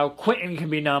see how Quentin can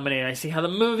be nominated. I see how the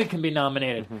movie can be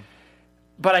nominated.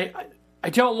 But I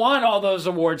don't want all those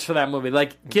awards for that movie.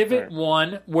 Like, give it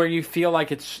one where you feel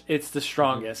like it's the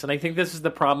strongest. And I think this is the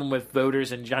problem with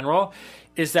voters in general,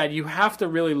 is that you have to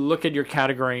really look at your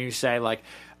category and you say, like,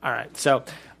 all right, so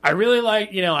I really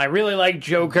like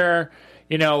Joker,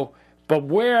 but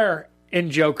where in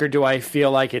Joker do I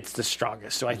feel like it's the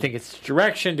strongest? Do I think it's the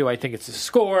direction? Do I think it's the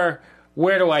score?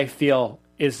 Where do I feel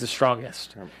is the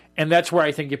strongest? And that's where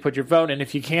I think you put your vote. And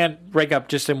if you can't break up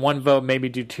just in one vote, maybe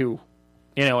do two.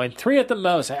 And three at the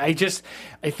most. I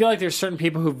feel like there's certain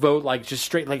people who vote like just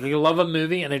straight, like you love a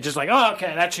movie and they're just like, oh,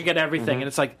 okay, that should get everything. And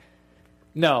it's like,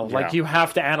 no, like you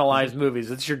have to analyze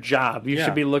movies. It's your job. You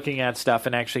should be looking at stuff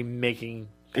and actually making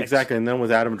picks. Exactly. And then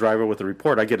with Adam Driver with The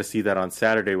Report, I get to see that on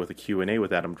Saturday with a Q&A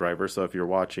with Adam Driver. So if you're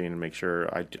watching, make sure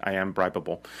I am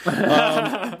bribable.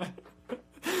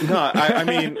 No,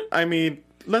 I mean.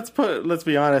 Let's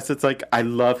be honest. It's like I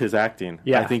love his acting.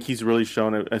 Yeah. I think he's really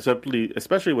shown it,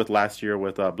 especially with last year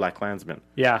with Black Klansman.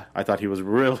 Yeah, I thought he was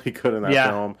really good in that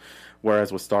film.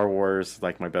 Whereas with Star Wars,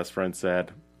 like my best friend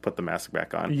said, put the mask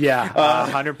back on. Yeah,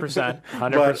 100%,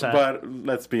 100%. But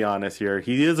let's be honest here.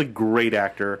 He is a great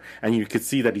actor, and you could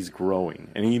see that he's growing,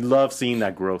 and he loves seeing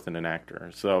that growth in an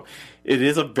actor. So it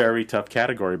is a very tough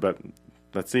category, but.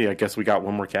 Let's see. I guess we got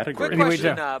one more category. Quick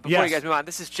question before you guys move on.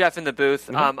 This is Jeff in the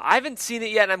booth. I haven't seen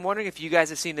it yet, and I'm wondering if you guys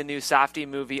have seen the new Safdie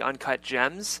movie, Uncut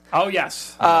Gems. Oh,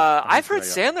 yes. I've heard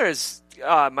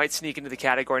Sandler might sneak into the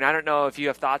category, and I don't know if you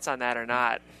have thoughts on that or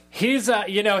not. He's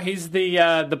he's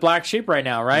the black sheep right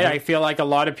now, right? I feel like a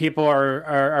lot of people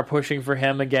are pushing for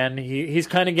him again. He's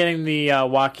kind of getting the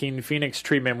Joaquin Phoenix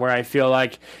treatment, where I feel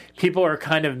like people are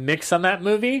kind of mixed on that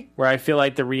movie, where I feel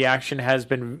like the reaction has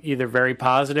been either very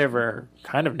positive or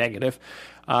kind of negative.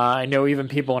 I know even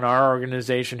people in our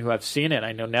organization who have seen it.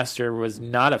 I know Nestor was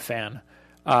not a fan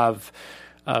of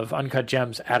Uncut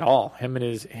Gems at all. Him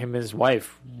and his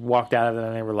wife walked out of it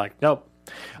and they were like, nope.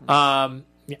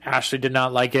 Ashley did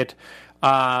not like it.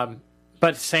 But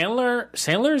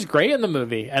Sandler is great in the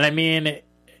movie. And I mean,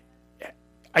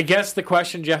 I guess the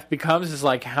question, Jeff, becomes is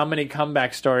like, how many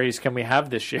comeback stories can we have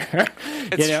this year?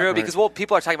 It's true, because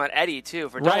people are talking about Eddie, too,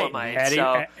 for Dolomite.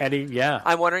 Eddie, yeah.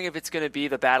 I'm wondering if it's going to be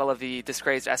the battle of the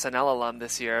disgraced SNL alum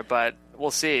this year, but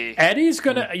we'll see. Eddie's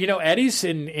gonna, Eddie's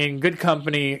in good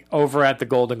company over at the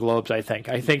Golden Globes. I think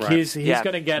Right. he's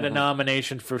gonna get a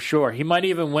nomination for sure. He might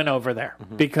even win over there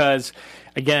because,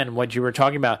 again, what you were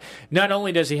talking about. Not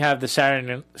only does he have the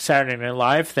Saturday Night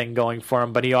Live thing going for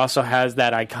him, but he also has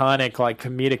that iconic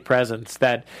comedic presence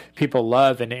that people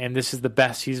love, and this is the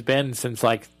best he's been since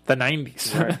the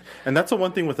 90s. Right. And that's the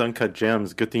one thing with Uncut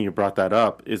Gems. Good thing you brought that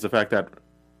up is the fact that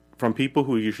from people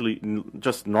who usually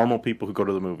just normal people who go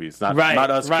to the movies, not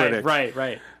us critics.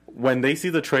 Right. When they see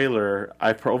the trailer,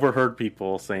 I've overheard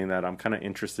people saying that I'm kind of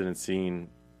interested in seeing.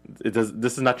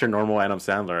 This is not your normal Adam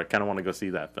Sandler. I kind of want to go see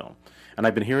that film, and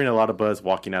I've been hearing a lot of buzz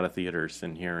walking out of theaters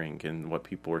and hearing and what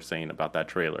people were saying about that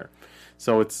trailer.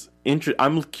 So it's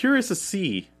I'm curious to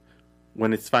see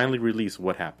when it's finally released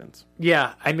what happens.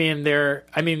 Yeah,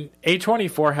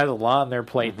 A24 has a lot on their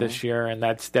plate this year, and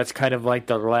that's kind of like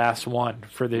the last one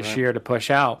for this year to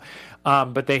push out.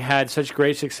 But they had such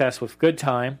great success with Good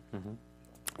Time,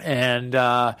 and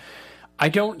I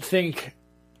don't think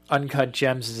Uncut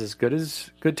Gems is as good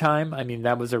as Good Time. I mean,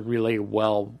 that was a really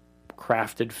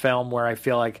well-crafted film where I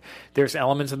feel like there's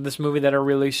elements of this movie that are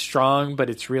really strong, but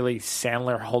it's really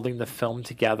Sandler holding the film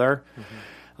together.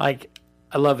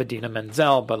 I love Idina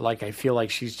Menzel, but I feel like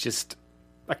she's just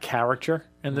a character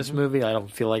in this movie. I don't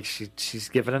feel like she's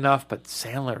given enough, but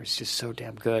Sandler is just so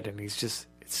damn good, and it's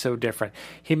so different.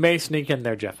 He may sneak in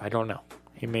there, Jeff. I don't know.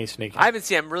 He may sneak in. I haven't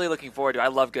seen it. I'm really looking forward to it. I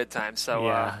love Good Time, so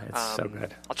yeah, it's so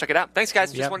good. I'll check it out. Thanks,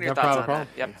 guys. Just wanted your thoughts on that.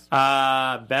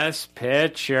 Yep. Best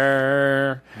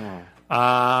Picture.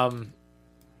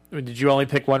 Did you only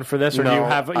pick one for this, or do you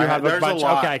have a bunch?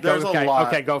 Okay,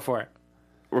 okay, go for it.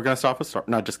 We're going to start off with Star...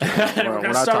 No, just kidding. We're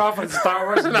going to start off with Star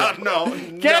Wars? No.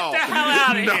 Get the hell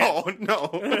out of here.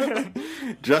 No.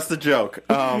 Just a joke.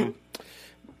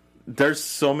 There's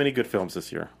so many good films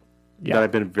this year that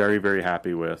I've been very, very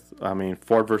happy with. I mean,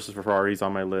 Ford versus Ferrari's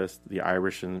on my list. The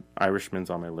Irishman's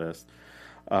on my list.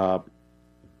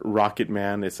 Rocket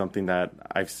Man is something that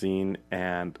I've seen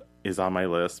and is on my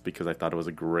list because I thought it was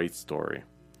a great story.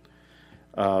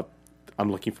 I'm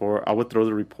looking for... I would throw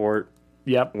the report...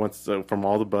 Yep. Once from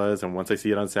all the buzz, and once I see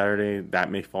it on Saturday,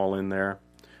 that may fall in there.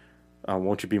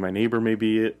 Won't You Be My Neighbor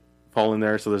may fall in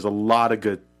there. So there's a lot of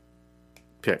good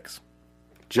picks.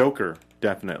 Joker,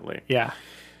 definitely. Yeah.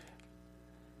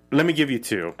 Let me give you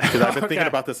two, because I've been thinking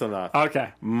about this enough. Okay.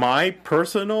 My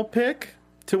personal pick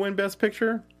to win Best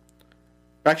Picture...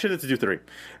 Actually, let's do three.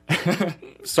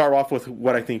 Start off with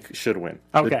what I think should win.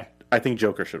 Okay. I think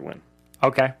Joker should win.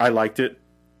 Okay. I liked it.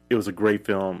 It was a great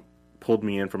film. Pulled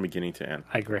me in from beginning to end.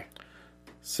 I agree.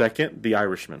 Second, The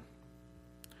Irishman.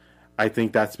 I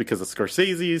think that's because of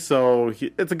Scorsese, so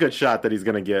it's a good shot that he's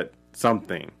going to get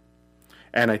something.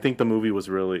 And I think the movie was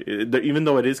really, even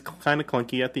though it is kind of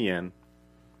clunky at the end,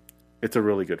 it's a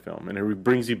really good film. And it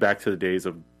brings you back to the days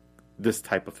of this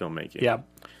type of filmmaking. Yeah.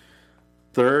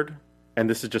 Third, and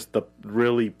this is just the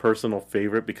really personal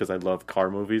favorite because I love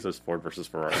car movies, is Ford versus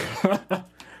Ferrari.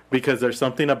 Because there's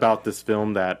something about this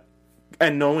film that,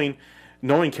 and knowing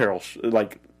Carol,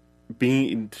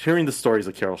 hearing the stories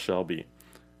of Carol Shelby,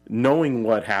 knowing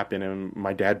what happened, and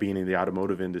my dad being in the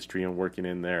automotive industry and working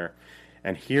in there,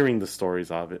 and hearing the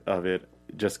stories of it,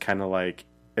 just kind of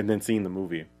and then seeing the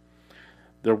movie.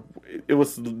 It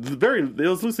was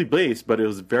loosely based, but it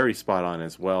was very spot on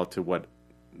as well to what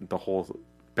the whole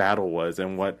battle was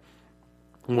and what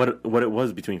it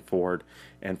was between Ford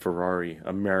and Ferrari,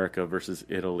 America versus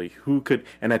Italy.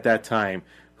 And at that time,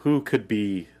 who could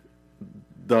be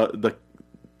the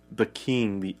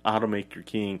king, the automaker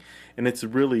king? And it's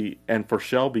really, and for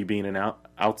Shelby being an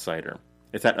outsider,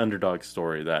 it's that underdog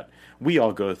story that we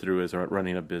all go through as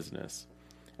running a business.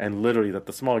 And literally that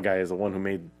the small guy is the one who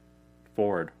made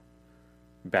Ford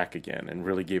back again and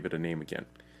really gave it a name again.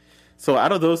 So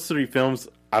out of those three films,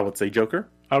 I would say Joker.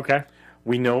 Okay.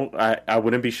 We know, I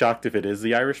wouldn't be shocked if it is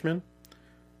The Irishman.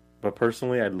 But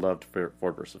personally, I'd love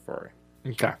Ford versus Ferrari.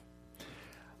 Okay.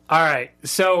 All right,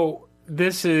 so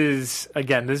this is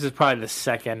probably the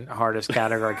second hardest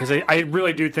category because I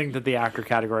really do think that the actor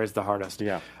category is the hardest.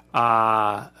 Yeah.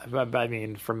 But, I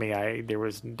mean, for me,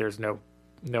 there's no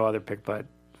other pick but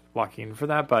Joaquin for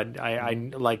that. But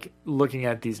I like looking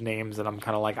at these names and I'm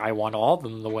kind of I want all of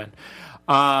them to win.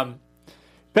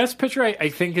 Best Picture, I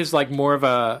think, is more of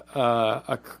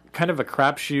a kind of a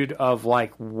crapshoot of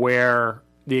where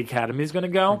the Academy is going to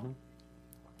go.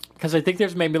 Because I think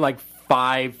there's maybe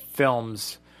 5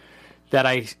 films that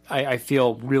I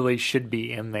feel really should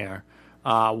be in there.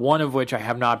 One of which I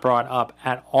have not brought up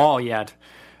at all yet,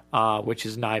 which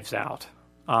is Knives Out.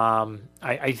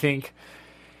 I think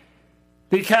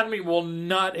The Academy will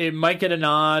not. It might get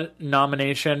a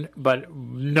nomination, but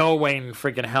no way in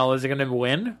freaking hell is it going to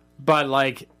win. But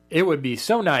like, it would be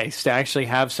so nice to actually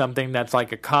have something that's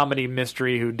like a comedy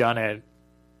mystery whodunit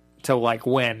to like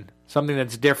win something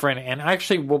that's different and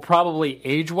actually will probably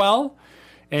age well.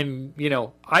 And you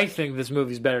know, I think this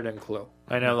movie's better than Clue.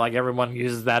 I know like everyone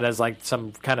uses that as like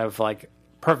some kind of like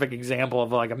perfect example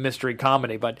of like a mystery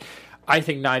comedy, but I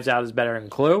think Knives Out is better than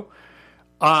Clue.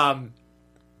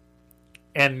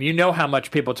 And you know how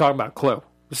much people talk about Clue.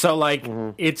 So, like,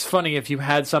 it's funny if you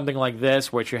had something like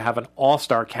this, which you have an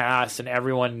all-star cast and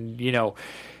everyone, you know,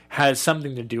 has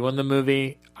something to do in the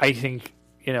movie. I think,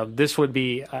 you know, this would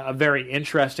be a very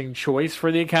interesting choice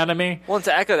for the Academy. Well, and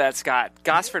to echo that, Scott,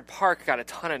 Gosford Park got a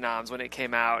ton of noms when it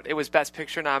came out. It was Best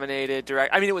Picture nominated,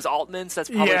 direct. I mean, it was Altman, so that's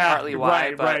probably partly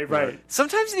why. Right.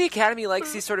 Sometimes the Academy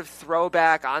likes these sort of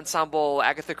throwback ensemble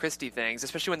Agatha Christie things,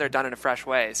 especially when they're done in a fresh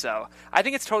way. So I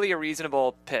think it's totally a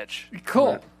reasonable pitch.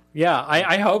 Cool. Yeah,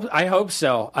 I hope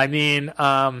so. I mean,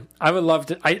 I would love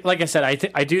to. Like I said,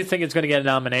 I do think it's going to get a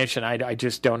nomination. I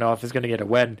just don't know if it's going to get a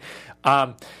win.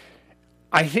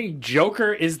 I think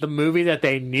Joker is the movie that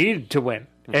they need to win.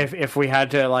 If we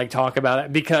had to like talk about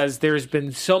it, because there's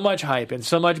been so much hype and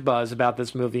so much buzz about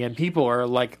this movie, and people are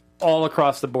like all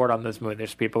across the board on this movie.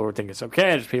 There's people who think it's okay.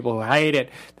 There's people who hate it.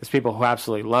 There's people who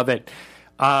absolutely love it.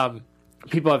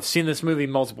 People have seen this movie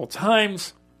multiple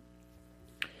times.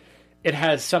 It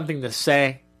has something to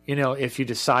say, you know, if you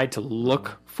decide to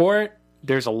look for it.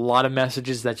 There's a lot of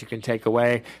messages that you can take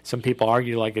away. Some people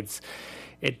argue like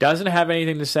it doesn't have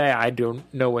anything to say. I don't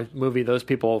know what movie those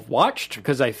people have watched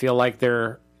because I feel like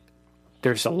there's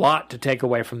a lot to take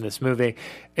away from this movie.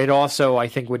 It also, I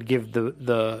think, would give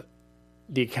the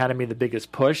Academy the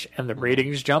biggest push and the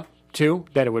ratings jump too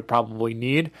that it would probably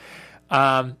need.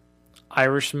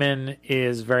 Irishman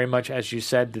is very much, as you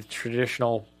said, the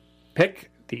traditional pick.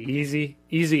 The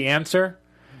easy answer,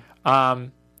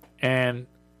 and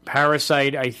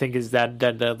Parasite I think is that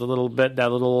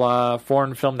little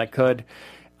foreign film that could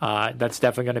that's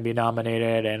definitely going to be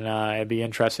nominated, and it'd be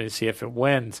interesting to see if it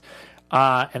wins.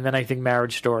 And then I think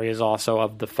Marriage Story is also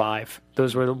of the 5.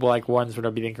 Those were like ones that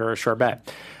I think are a sure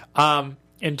bet.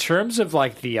 In terms of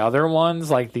like the other ones,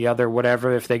 like the other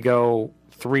whatever, if they go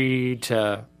 3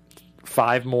 to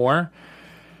 5 more.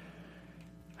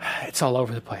 It's all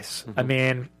over the place. I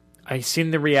mean, I've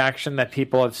seen the reaction that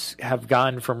people have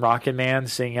gotten from Rocketman,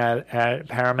 seeing at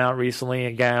Paramount recently.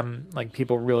 Again, like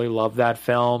people really love that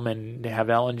film, and they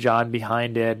have Elton John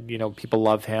behind it. You know, people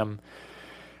love him.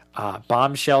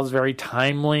 Bombshell is very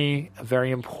timely,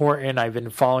 very important. I've been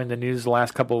following the news the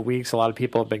last couple of weeks. A lot of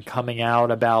people have been coming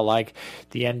out about like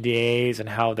the NDAs and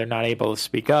how they're not able to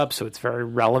speak up, so it's very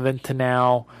relevant to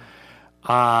now.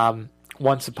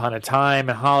 Once Upon a Time,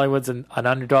 and Hollywood's an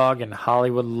underdog, and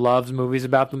Hollywood loves movies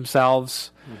about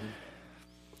themselves.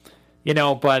 You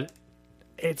know, but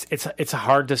it's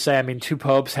hard to say. I mean, Two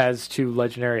Popes has 2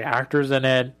 legendary actors in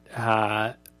it.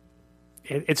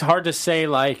 It's hard to say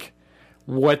like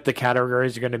what the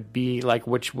categories are going to be, like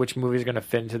which movie is going to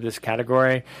fit into this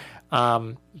category.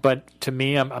 But to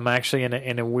me, I'm actually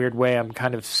in a weird way. I'm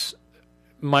kind of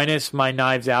minus my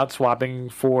Knives Out swapping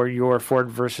for your Ford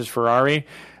versus Ferrari.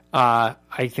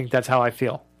 I think that's how I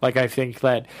feel. Like, I think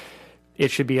that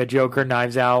it should be a Joker,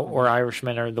 Knives Out, or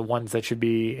Irishman are the ones that should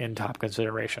be in top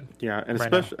consideration. Yeah, and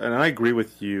especially, and I agree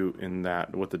with you in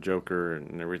that with the Joker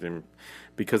and everything,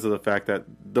 because of the fact that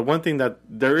the one thing that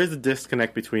there is a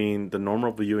disconnect between the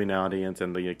normal viewing audience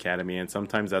and the Academy, and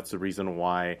sometimes that's the reason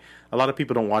why a lot of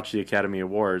people don't watch the Academy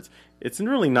Awards. It's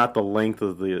really not the length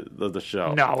of the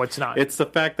show. No, it's not. It's the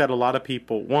fact that a lot of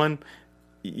people, one,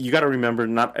 you got to remember,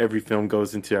 not every film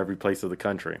goes into every place of the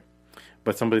country,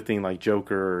 but somebody like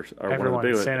Joker or one of the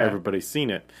big ones, everybody's seen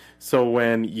it. So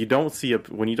when you don't see a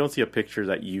picture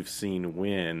that you've seen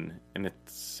win, and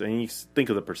you think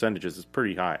of the percentages, it's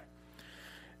pretty high,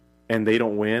 and they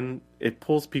don't win, it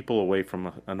pulls people away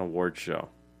from an award show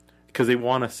because they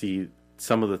want to see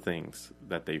some of the things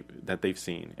that they've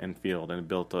seen and feel and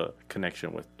built a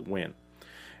connection with win.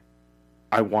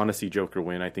 I want to see Joker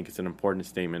win. I think it's an important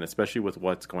statement, especially with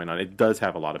what's going on. It does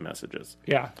have a lot of messages.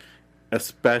 Yeah.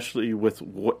 Especially with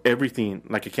everything,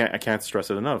 like I can't stress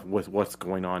it enough, with what's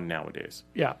going on nowadays.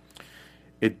 Yeah.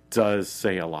 It does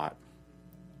say a lot.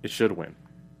 It should win.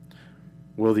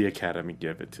 Will the Academy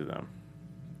give it to them?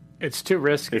 It's too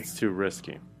risky. It's too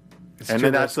risky. And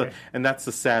that's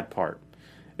the sad part.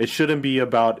 It shouldn't be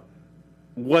about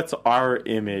what's our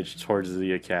image towards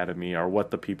the Academy or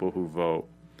what the people who vote.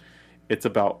 It's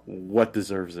about what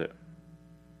deserves it.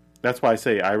 That's why I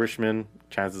say Irishman,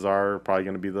 chances are, probably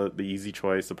going to be the easy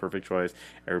choice, the perfect choice.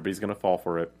 Everybody's going to fall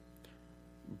for it.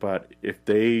 But if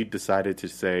they decided to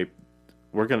say,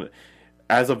 we're going to,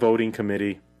 as a voting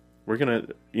committee, we're going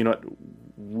to,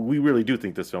 we really do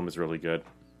think this film is really good.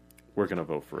 We're going to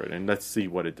vote for it, and let's see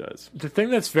what it does. The thing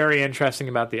that's very interesting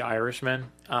about The Irishman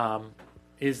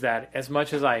is that as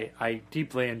much as I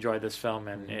deeply enjoy this film,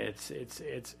 and it's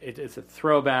a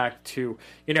throwback to,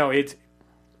 it's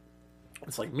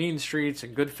like Mean Streets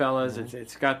and Goodfellas.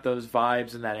 It's got those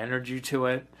vibes and that energy to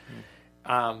it.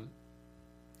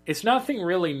 It's nothing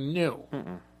really new.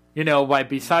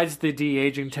 Besides the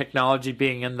de-aging technology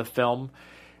being in the film,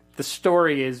 the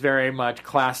story is very much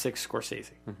classic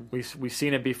Scorsese. We've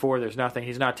seen it before. There's nothing.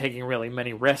 He's not taking really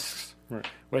many risks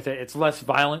with it. It's less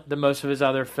violent than most of his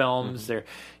other films.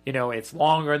 It's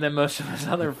longer than most of his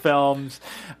other films.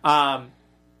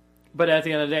 But at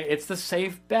the end of the day, it's the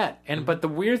safe bet. But the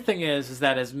weird thing is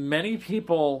that as many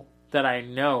people that I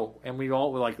know, and we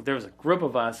all there was a group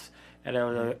of us at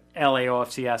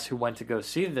LAOFCS who went to go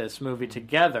see this movie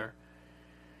together.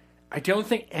 I don't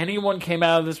think anyone came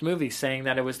out of this movie saying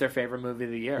that it was their favorite movie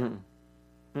of the year.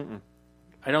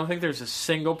 I don't think there's a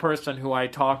single person who I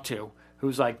talked to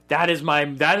who's like, that is my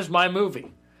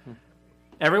movie.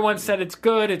 Everyone said it's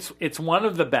good, it's one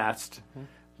of the best,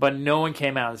 but no one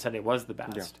came out and said it was the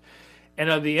best. Yeah. And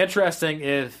it'll be interesting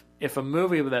if a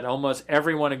movie that almost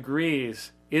everyone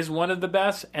agrees is one of the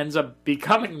best ends up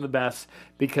becoming the best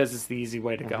because it's the easy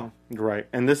way to go. Right.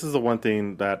 And this is the one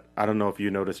thing that I don't know if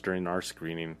you noticed during our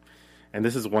screening. And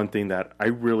this is one thing that I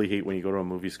really hate when you go to a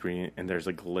movie screening and there's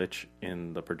a glitch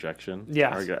in the projection.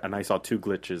 Yes. And I saw 2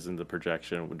 glitches in the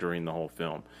projection during the whole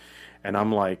film. And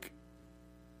I'm like,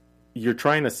 you're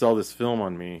trying to sell this film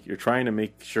on me. You're trying to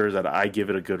make sure that I give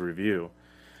it a good review.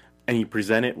 And you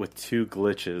present it with 2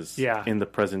 glitches in the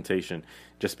presentation.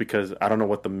 Just because I don't know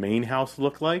what the main house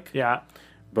looked like. Yeah.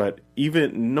 But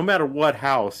even no matter what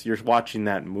house you're watching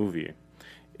that movie,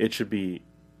 it should be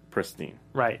pristine.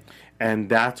 Right. And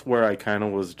that's where I kind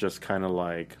of was just kind of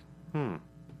like,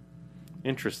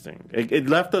 interesting. It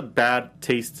left a bad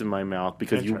taste in my mouth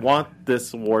because you want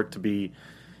this award to be,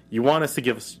 you want us to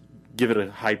give it a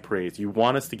high praise. You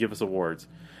want us to give us awards,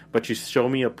 but you show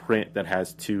me a print that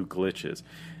has 2 glitches.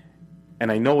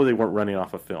 And I know they weren't running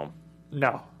off a film.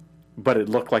 No. But it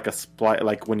looked like a split,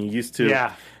 like when you used to.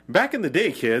 Yeah. Back in the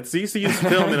day, kids, they used to use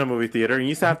film in a movie theater, and you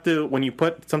used to have to, when you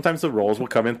put, sometimes the rolls will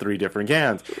come in 3 different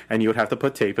cans, and you would have to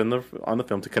put tape on the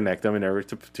film to connect them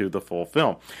to the full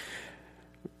film.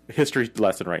 History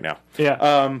lesson right now.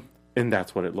 Yeah. And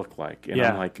that's what it looked like. And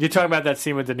yeah. I'm like, you're talking about that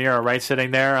scene with De Niro, right,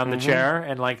 sitting there on the chair,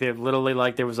 and they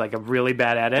literally there was a really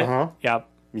bad edit. Yep.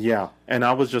 Yeah. And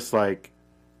I was just like,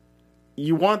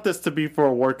 you want this to be for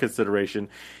award consideration.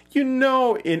 In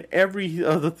every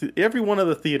one of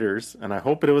the theaters, and I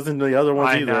hope it wasn't the other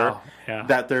ones either,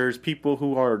 that there's people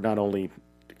who are not only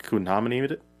who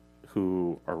nominated it,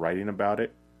 who are writing about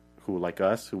it, who like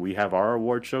us, who we have our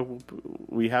award show,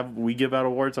 we give out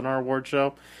awards on our award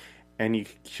show, and you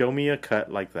show me a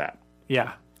cut like that.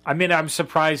 Yeah. I mean, I'm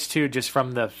surprised too, just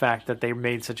from the fact that they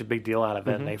made such a big deal out of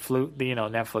it, and they flew,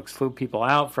 Netflix flew people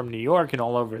out from New York and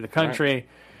all over the country.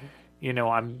 Right.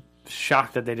 I'm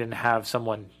shocked that they didn't have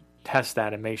someone test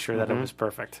that and make sure that it was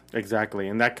perfect. Exactly.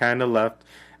 And that kind of left,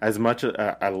 as much as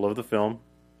I love the film,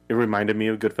 it reminded me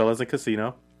of Goodfellas and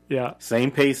Casino. Yeah. Same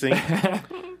pacing.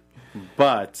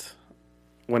 But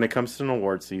when it comes to an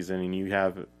award season and you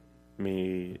have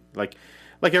me, like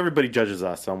everybody judges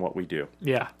us on what we do.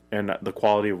 Yeah. And the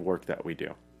quality of work that we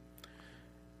do.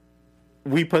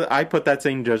 I put that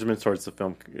same judgment towards the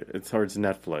film, towards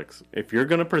Netflix. If you're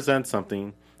going to present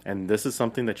something, and this is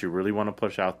something that you really want to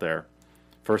push out there,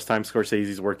 first time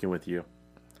Scorsese's working with you,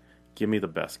 give me the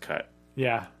best cut.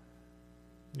 Yeah.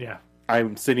 Yeah.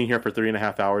 I'm sitting here for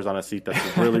 3.5 hours on a seat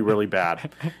that's really, really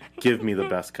bad. Give me the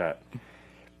best cut.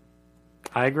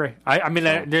 I agree. I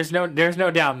mean, there's no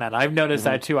doubt in that. I've noticed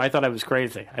that too. I thought I was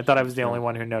crazy. I thought I was the only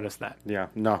one who noticed that. Yeah.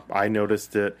 No, I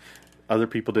noticed it. Other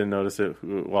people didn't notice it.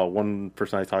 Well, one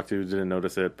person I talked to didn't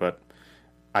notice it, but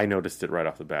I noticed it right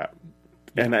off the bat.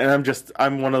 And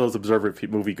I'm one of those observant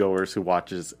moviegoers who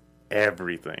watches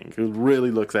everything, who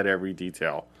really looks at every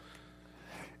detail.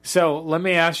 So let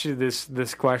me ask you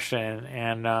this question,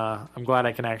 and I'm glad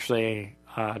I can actually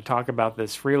talk about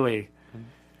this freely.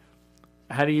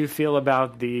 How do you feel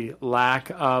about the lack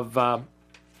of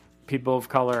people of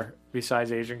color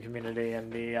besides Asian community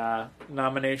and the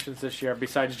nominations this year,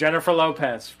 besides Jennifer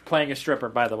Lopez playing a stripper,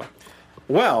 by the way?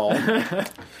 Well,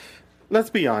 let's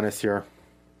be honest here.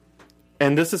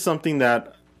 And this is something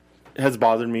that has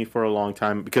bothered me for a long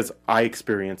time because I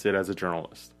experience it as a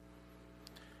journalist.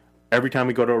 Every time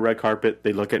we go to a red carpet,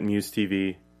 they look at Muse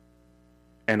TV,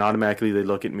 and automatically they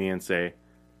look at me and say,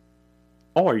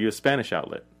 oh, are you a Spanish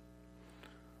outlet?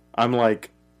 I'm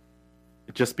like,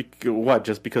 just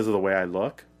because of the way I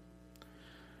look?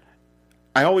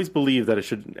 I always believe that it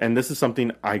should, and this is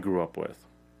something I grew up with,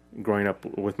 growing up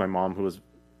with my mom, who was,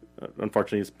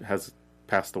 unfortunately, has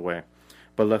passed away,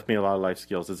 but left me a lot of life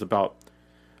skills. It's about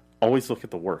always look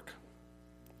at the work.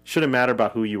 Shouldn't matter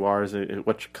about who you are,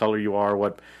 what color you are,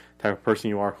 what type of person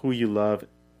you are, who you love.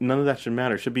 None of that should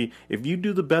matter. It should be, if you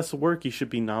do the best work, you should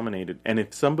be nominated. And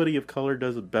if somebody of color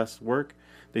does the best work,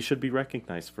 they should be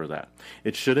recognized for that.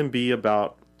 It shouldn't be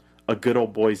about a good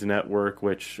old boys network,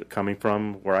 which, coming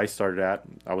from where I started at,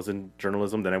 I was in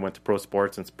journalism, then I went to pro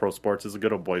sports, and pro sports is a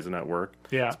good old boys network,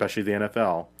 especially the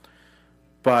NFL.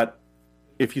 But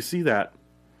if you see that,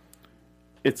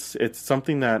 it's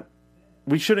something that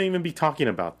we shouldn't even be talking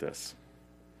about this.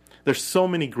 There's so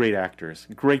many great actors,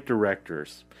 great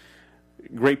directors,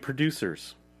 great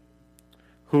producers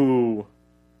who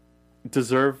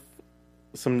deserve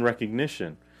some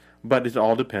recognition, but it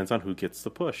all depends on who gets the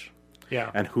push. Yeah.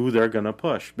 And who they're going to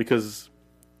push. Because,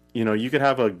 you could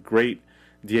have a great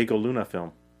Diego Luna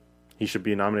film. He should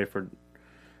be nominated for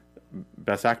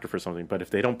Best Actor for something. But if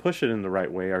they don't push it in the right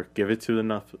way, or give it to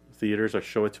enough theaters, or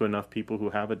show it to enough people who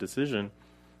have a decision,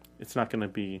 it's not going to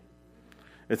be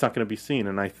seen.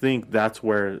 And I think that's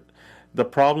where the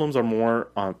problems are more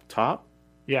on top,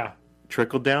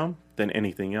 trickle down, than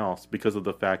anything else, because of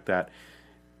the fact that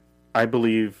I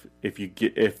believe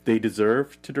if they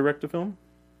deserve to direct a film,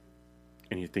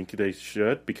 and you think they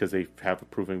should because they have a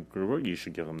proven group, you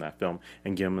should give them that film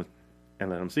and give them and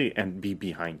let them see and be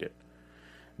behind it.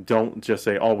 Don't just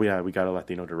say, "Oh, yeah, we got a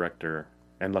Latino director."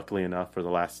 And luckily enough, for the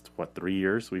last 3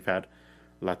 years, we've had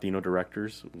Latino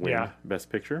directors win Best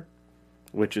Picture,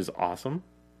 which is awesome,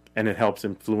 and it helps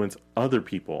influence other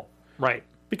people. Right.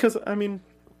 Because I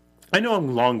know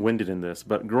I'm long-winded in this,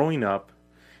 but growing up,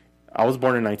 I was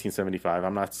born in 1975.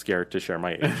 I'm not scared to share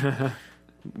my age.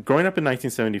 Growing up in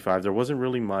 1975, there wasn't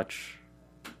really much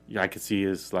I could see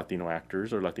as Latino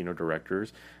actors or Latino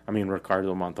directors.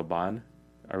 Ricardo Montalban,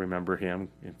 I remember him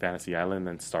in Fantasy Island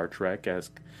and Star Trek as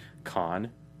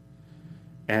Khan,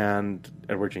 and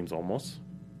Edward James Olmos.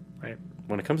 Right.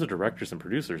 When it comes to directors and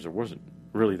producers, there wasn't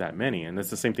really that many, and it's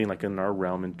the same thing like in our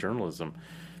realm in journalism.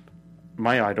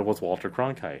 My idol was Walter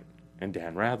Cronkite and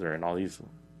Dan Rather and all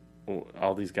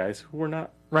these guys who were not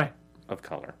of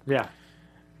color. Yeah.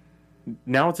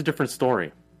 Now it's a different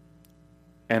story.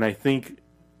 And I think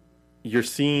you're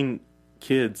seeing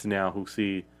kids now who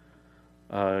see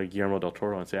Guillermo del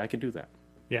Toro and say, I can do that.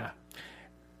 Yeah.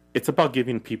 It's about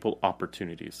giving people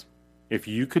opportunities. If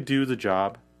you could do the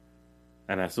job,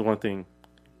 and that's the one thing,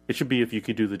 it should be if you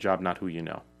could do the job, not who you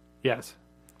know. Yes.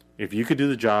 If you could do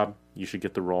the job, you should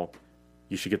get the role.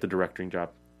 You should get the directing job.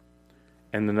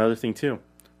 And another thing, too,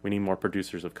 we need more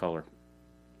producers of color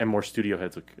and more studio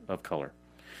heads of color.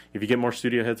 If you get more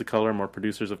studio heads of color, more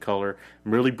producers of color,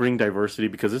 really bring diversity,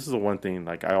 because this is the one thing,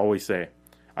 like I always say,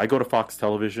 I go to Fox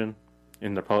Television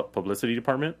in the publicity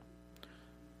department,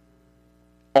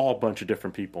 all a bunch of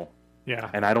different people. Yeah.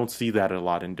 And I don't see that a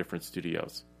lot in different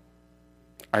studios.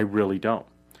 I really don't.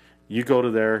 You go to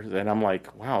there, and I'm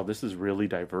like, wow, this is really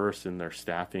diverse in their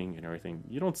staffing and everything.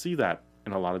 You don't see that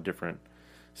in a lot of different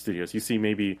studios. You see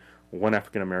maybe one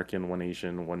African American, one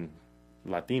Asian, one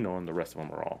Latino, and the rest of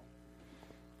them are all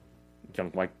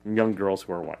young girls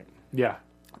who are white. Yeah.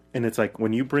 And it's like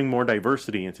when you bring more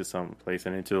diversity into some place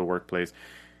and into the workplace,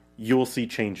 you'll see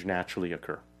change naturally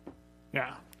occur.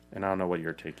 Yeah. And I don't know what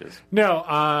your take is.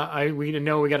 No, we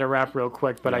know we got to wrap real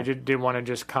quick, but I did want to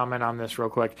just comment on this real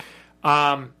quick.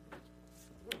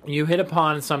 You hit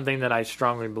upon something that I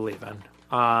strongly believe in,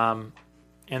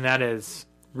 and that is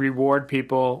reward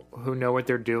people who know what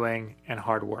they're doing and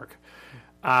hard work.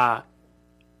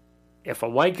 If a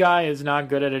white guy is not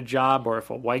good at a job, or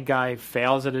if a white guy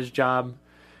fails at his job,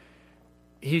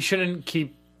 he shouldn't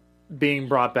keep being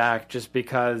brought back just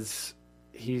because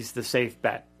he's the safe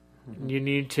bet. Mm-hmm. You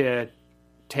need to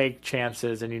take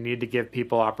chances, and you need to give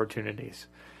people opportunities.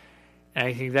 And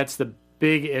I think that's the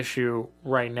big issue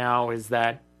right now, is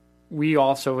that we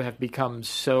also have become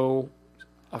so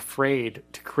afraid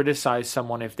to criticize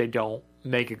someone if they don't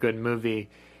make a good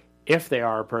movie, if they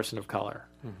are a person of color.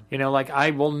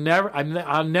 Mm-hmm.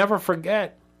 I'll never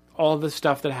forget all the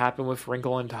stuff that happened with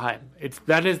Wrinkle in Time.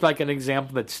 That is like an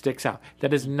example that sticks out.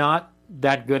 That is not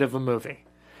that good of a movie.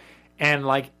 And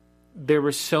there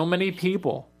were so many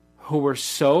people who were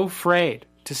so afraid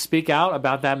to speak out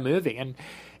about that movie. And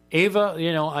Ava,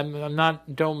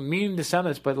 don't mean to sound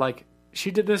this, but she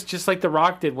did this just like The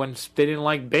Rock did when they didn't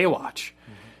like Baywatch.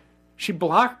 Mm-hmm. She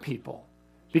blocked people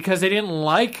because they didn't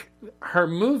like her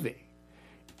movie.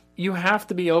 you have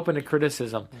to be open to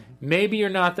criticism. Maybe you're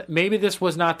not. Maybe this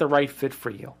was not the right fit for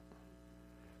you.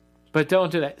 But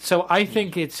don't do that. So I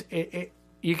think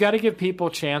you got to give people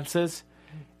chances,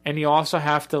 and you also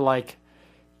have to like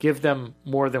give them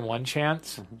more than one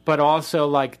chance. But also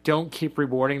like don't keep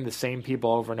rewarding the same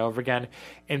people over and over again,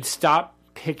 and stop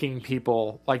picking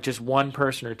people like just one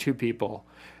person or two people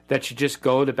that you just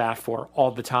go to bat for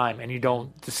all the time, and you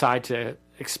don't decide to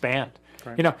expand.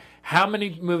 Right. You know, how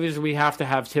many movies do we have to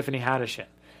have Tiffany Haddish in?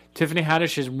 Tiffany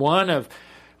Haddish is one of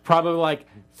probably like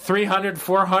 300,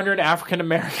 400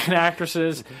 African-American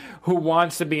actresses who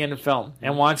wants to be in film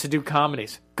and wants to do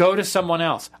comedies. Go to someone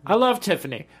else. I love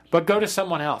Tiffany, but go to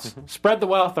someone else. Spread the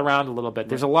wealth around a little bit.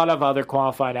 There's a lot of other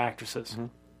qualified actresses.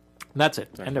 That's it.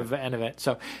 End of it.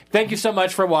 So thank you so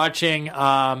much for watching.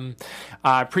 I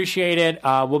appreciate it.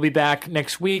 We'll be back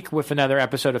next week with another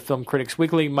episode of Film Critics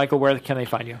Weekly. Michael, where can they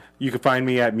find you? You can find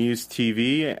me at Muse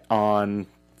TV on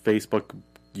Facebook,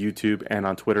 YouTube, and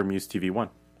on Twitter, Muse TV1.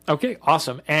 Okay,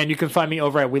 awesome. And you can find me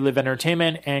over at We Live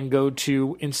Entertainment and go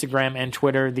to Instagram and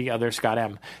Twitter, The Other Scott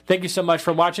M. Thank you so much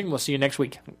for watching. We'll see you next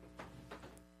week.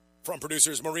 From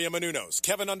producers Maria Menounos,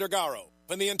 Kevin Undergaro,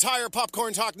 and the entire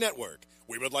Popcorn Talk Network,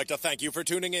 we would like to thank you for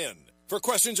tuning in. For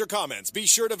questions or comments, be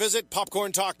sure to visit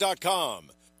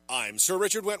popcorntalk.com. I'm Sir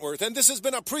Richard Wentworth, and this has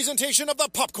been a presentation of the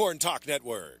Popcorn Talk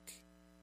Network.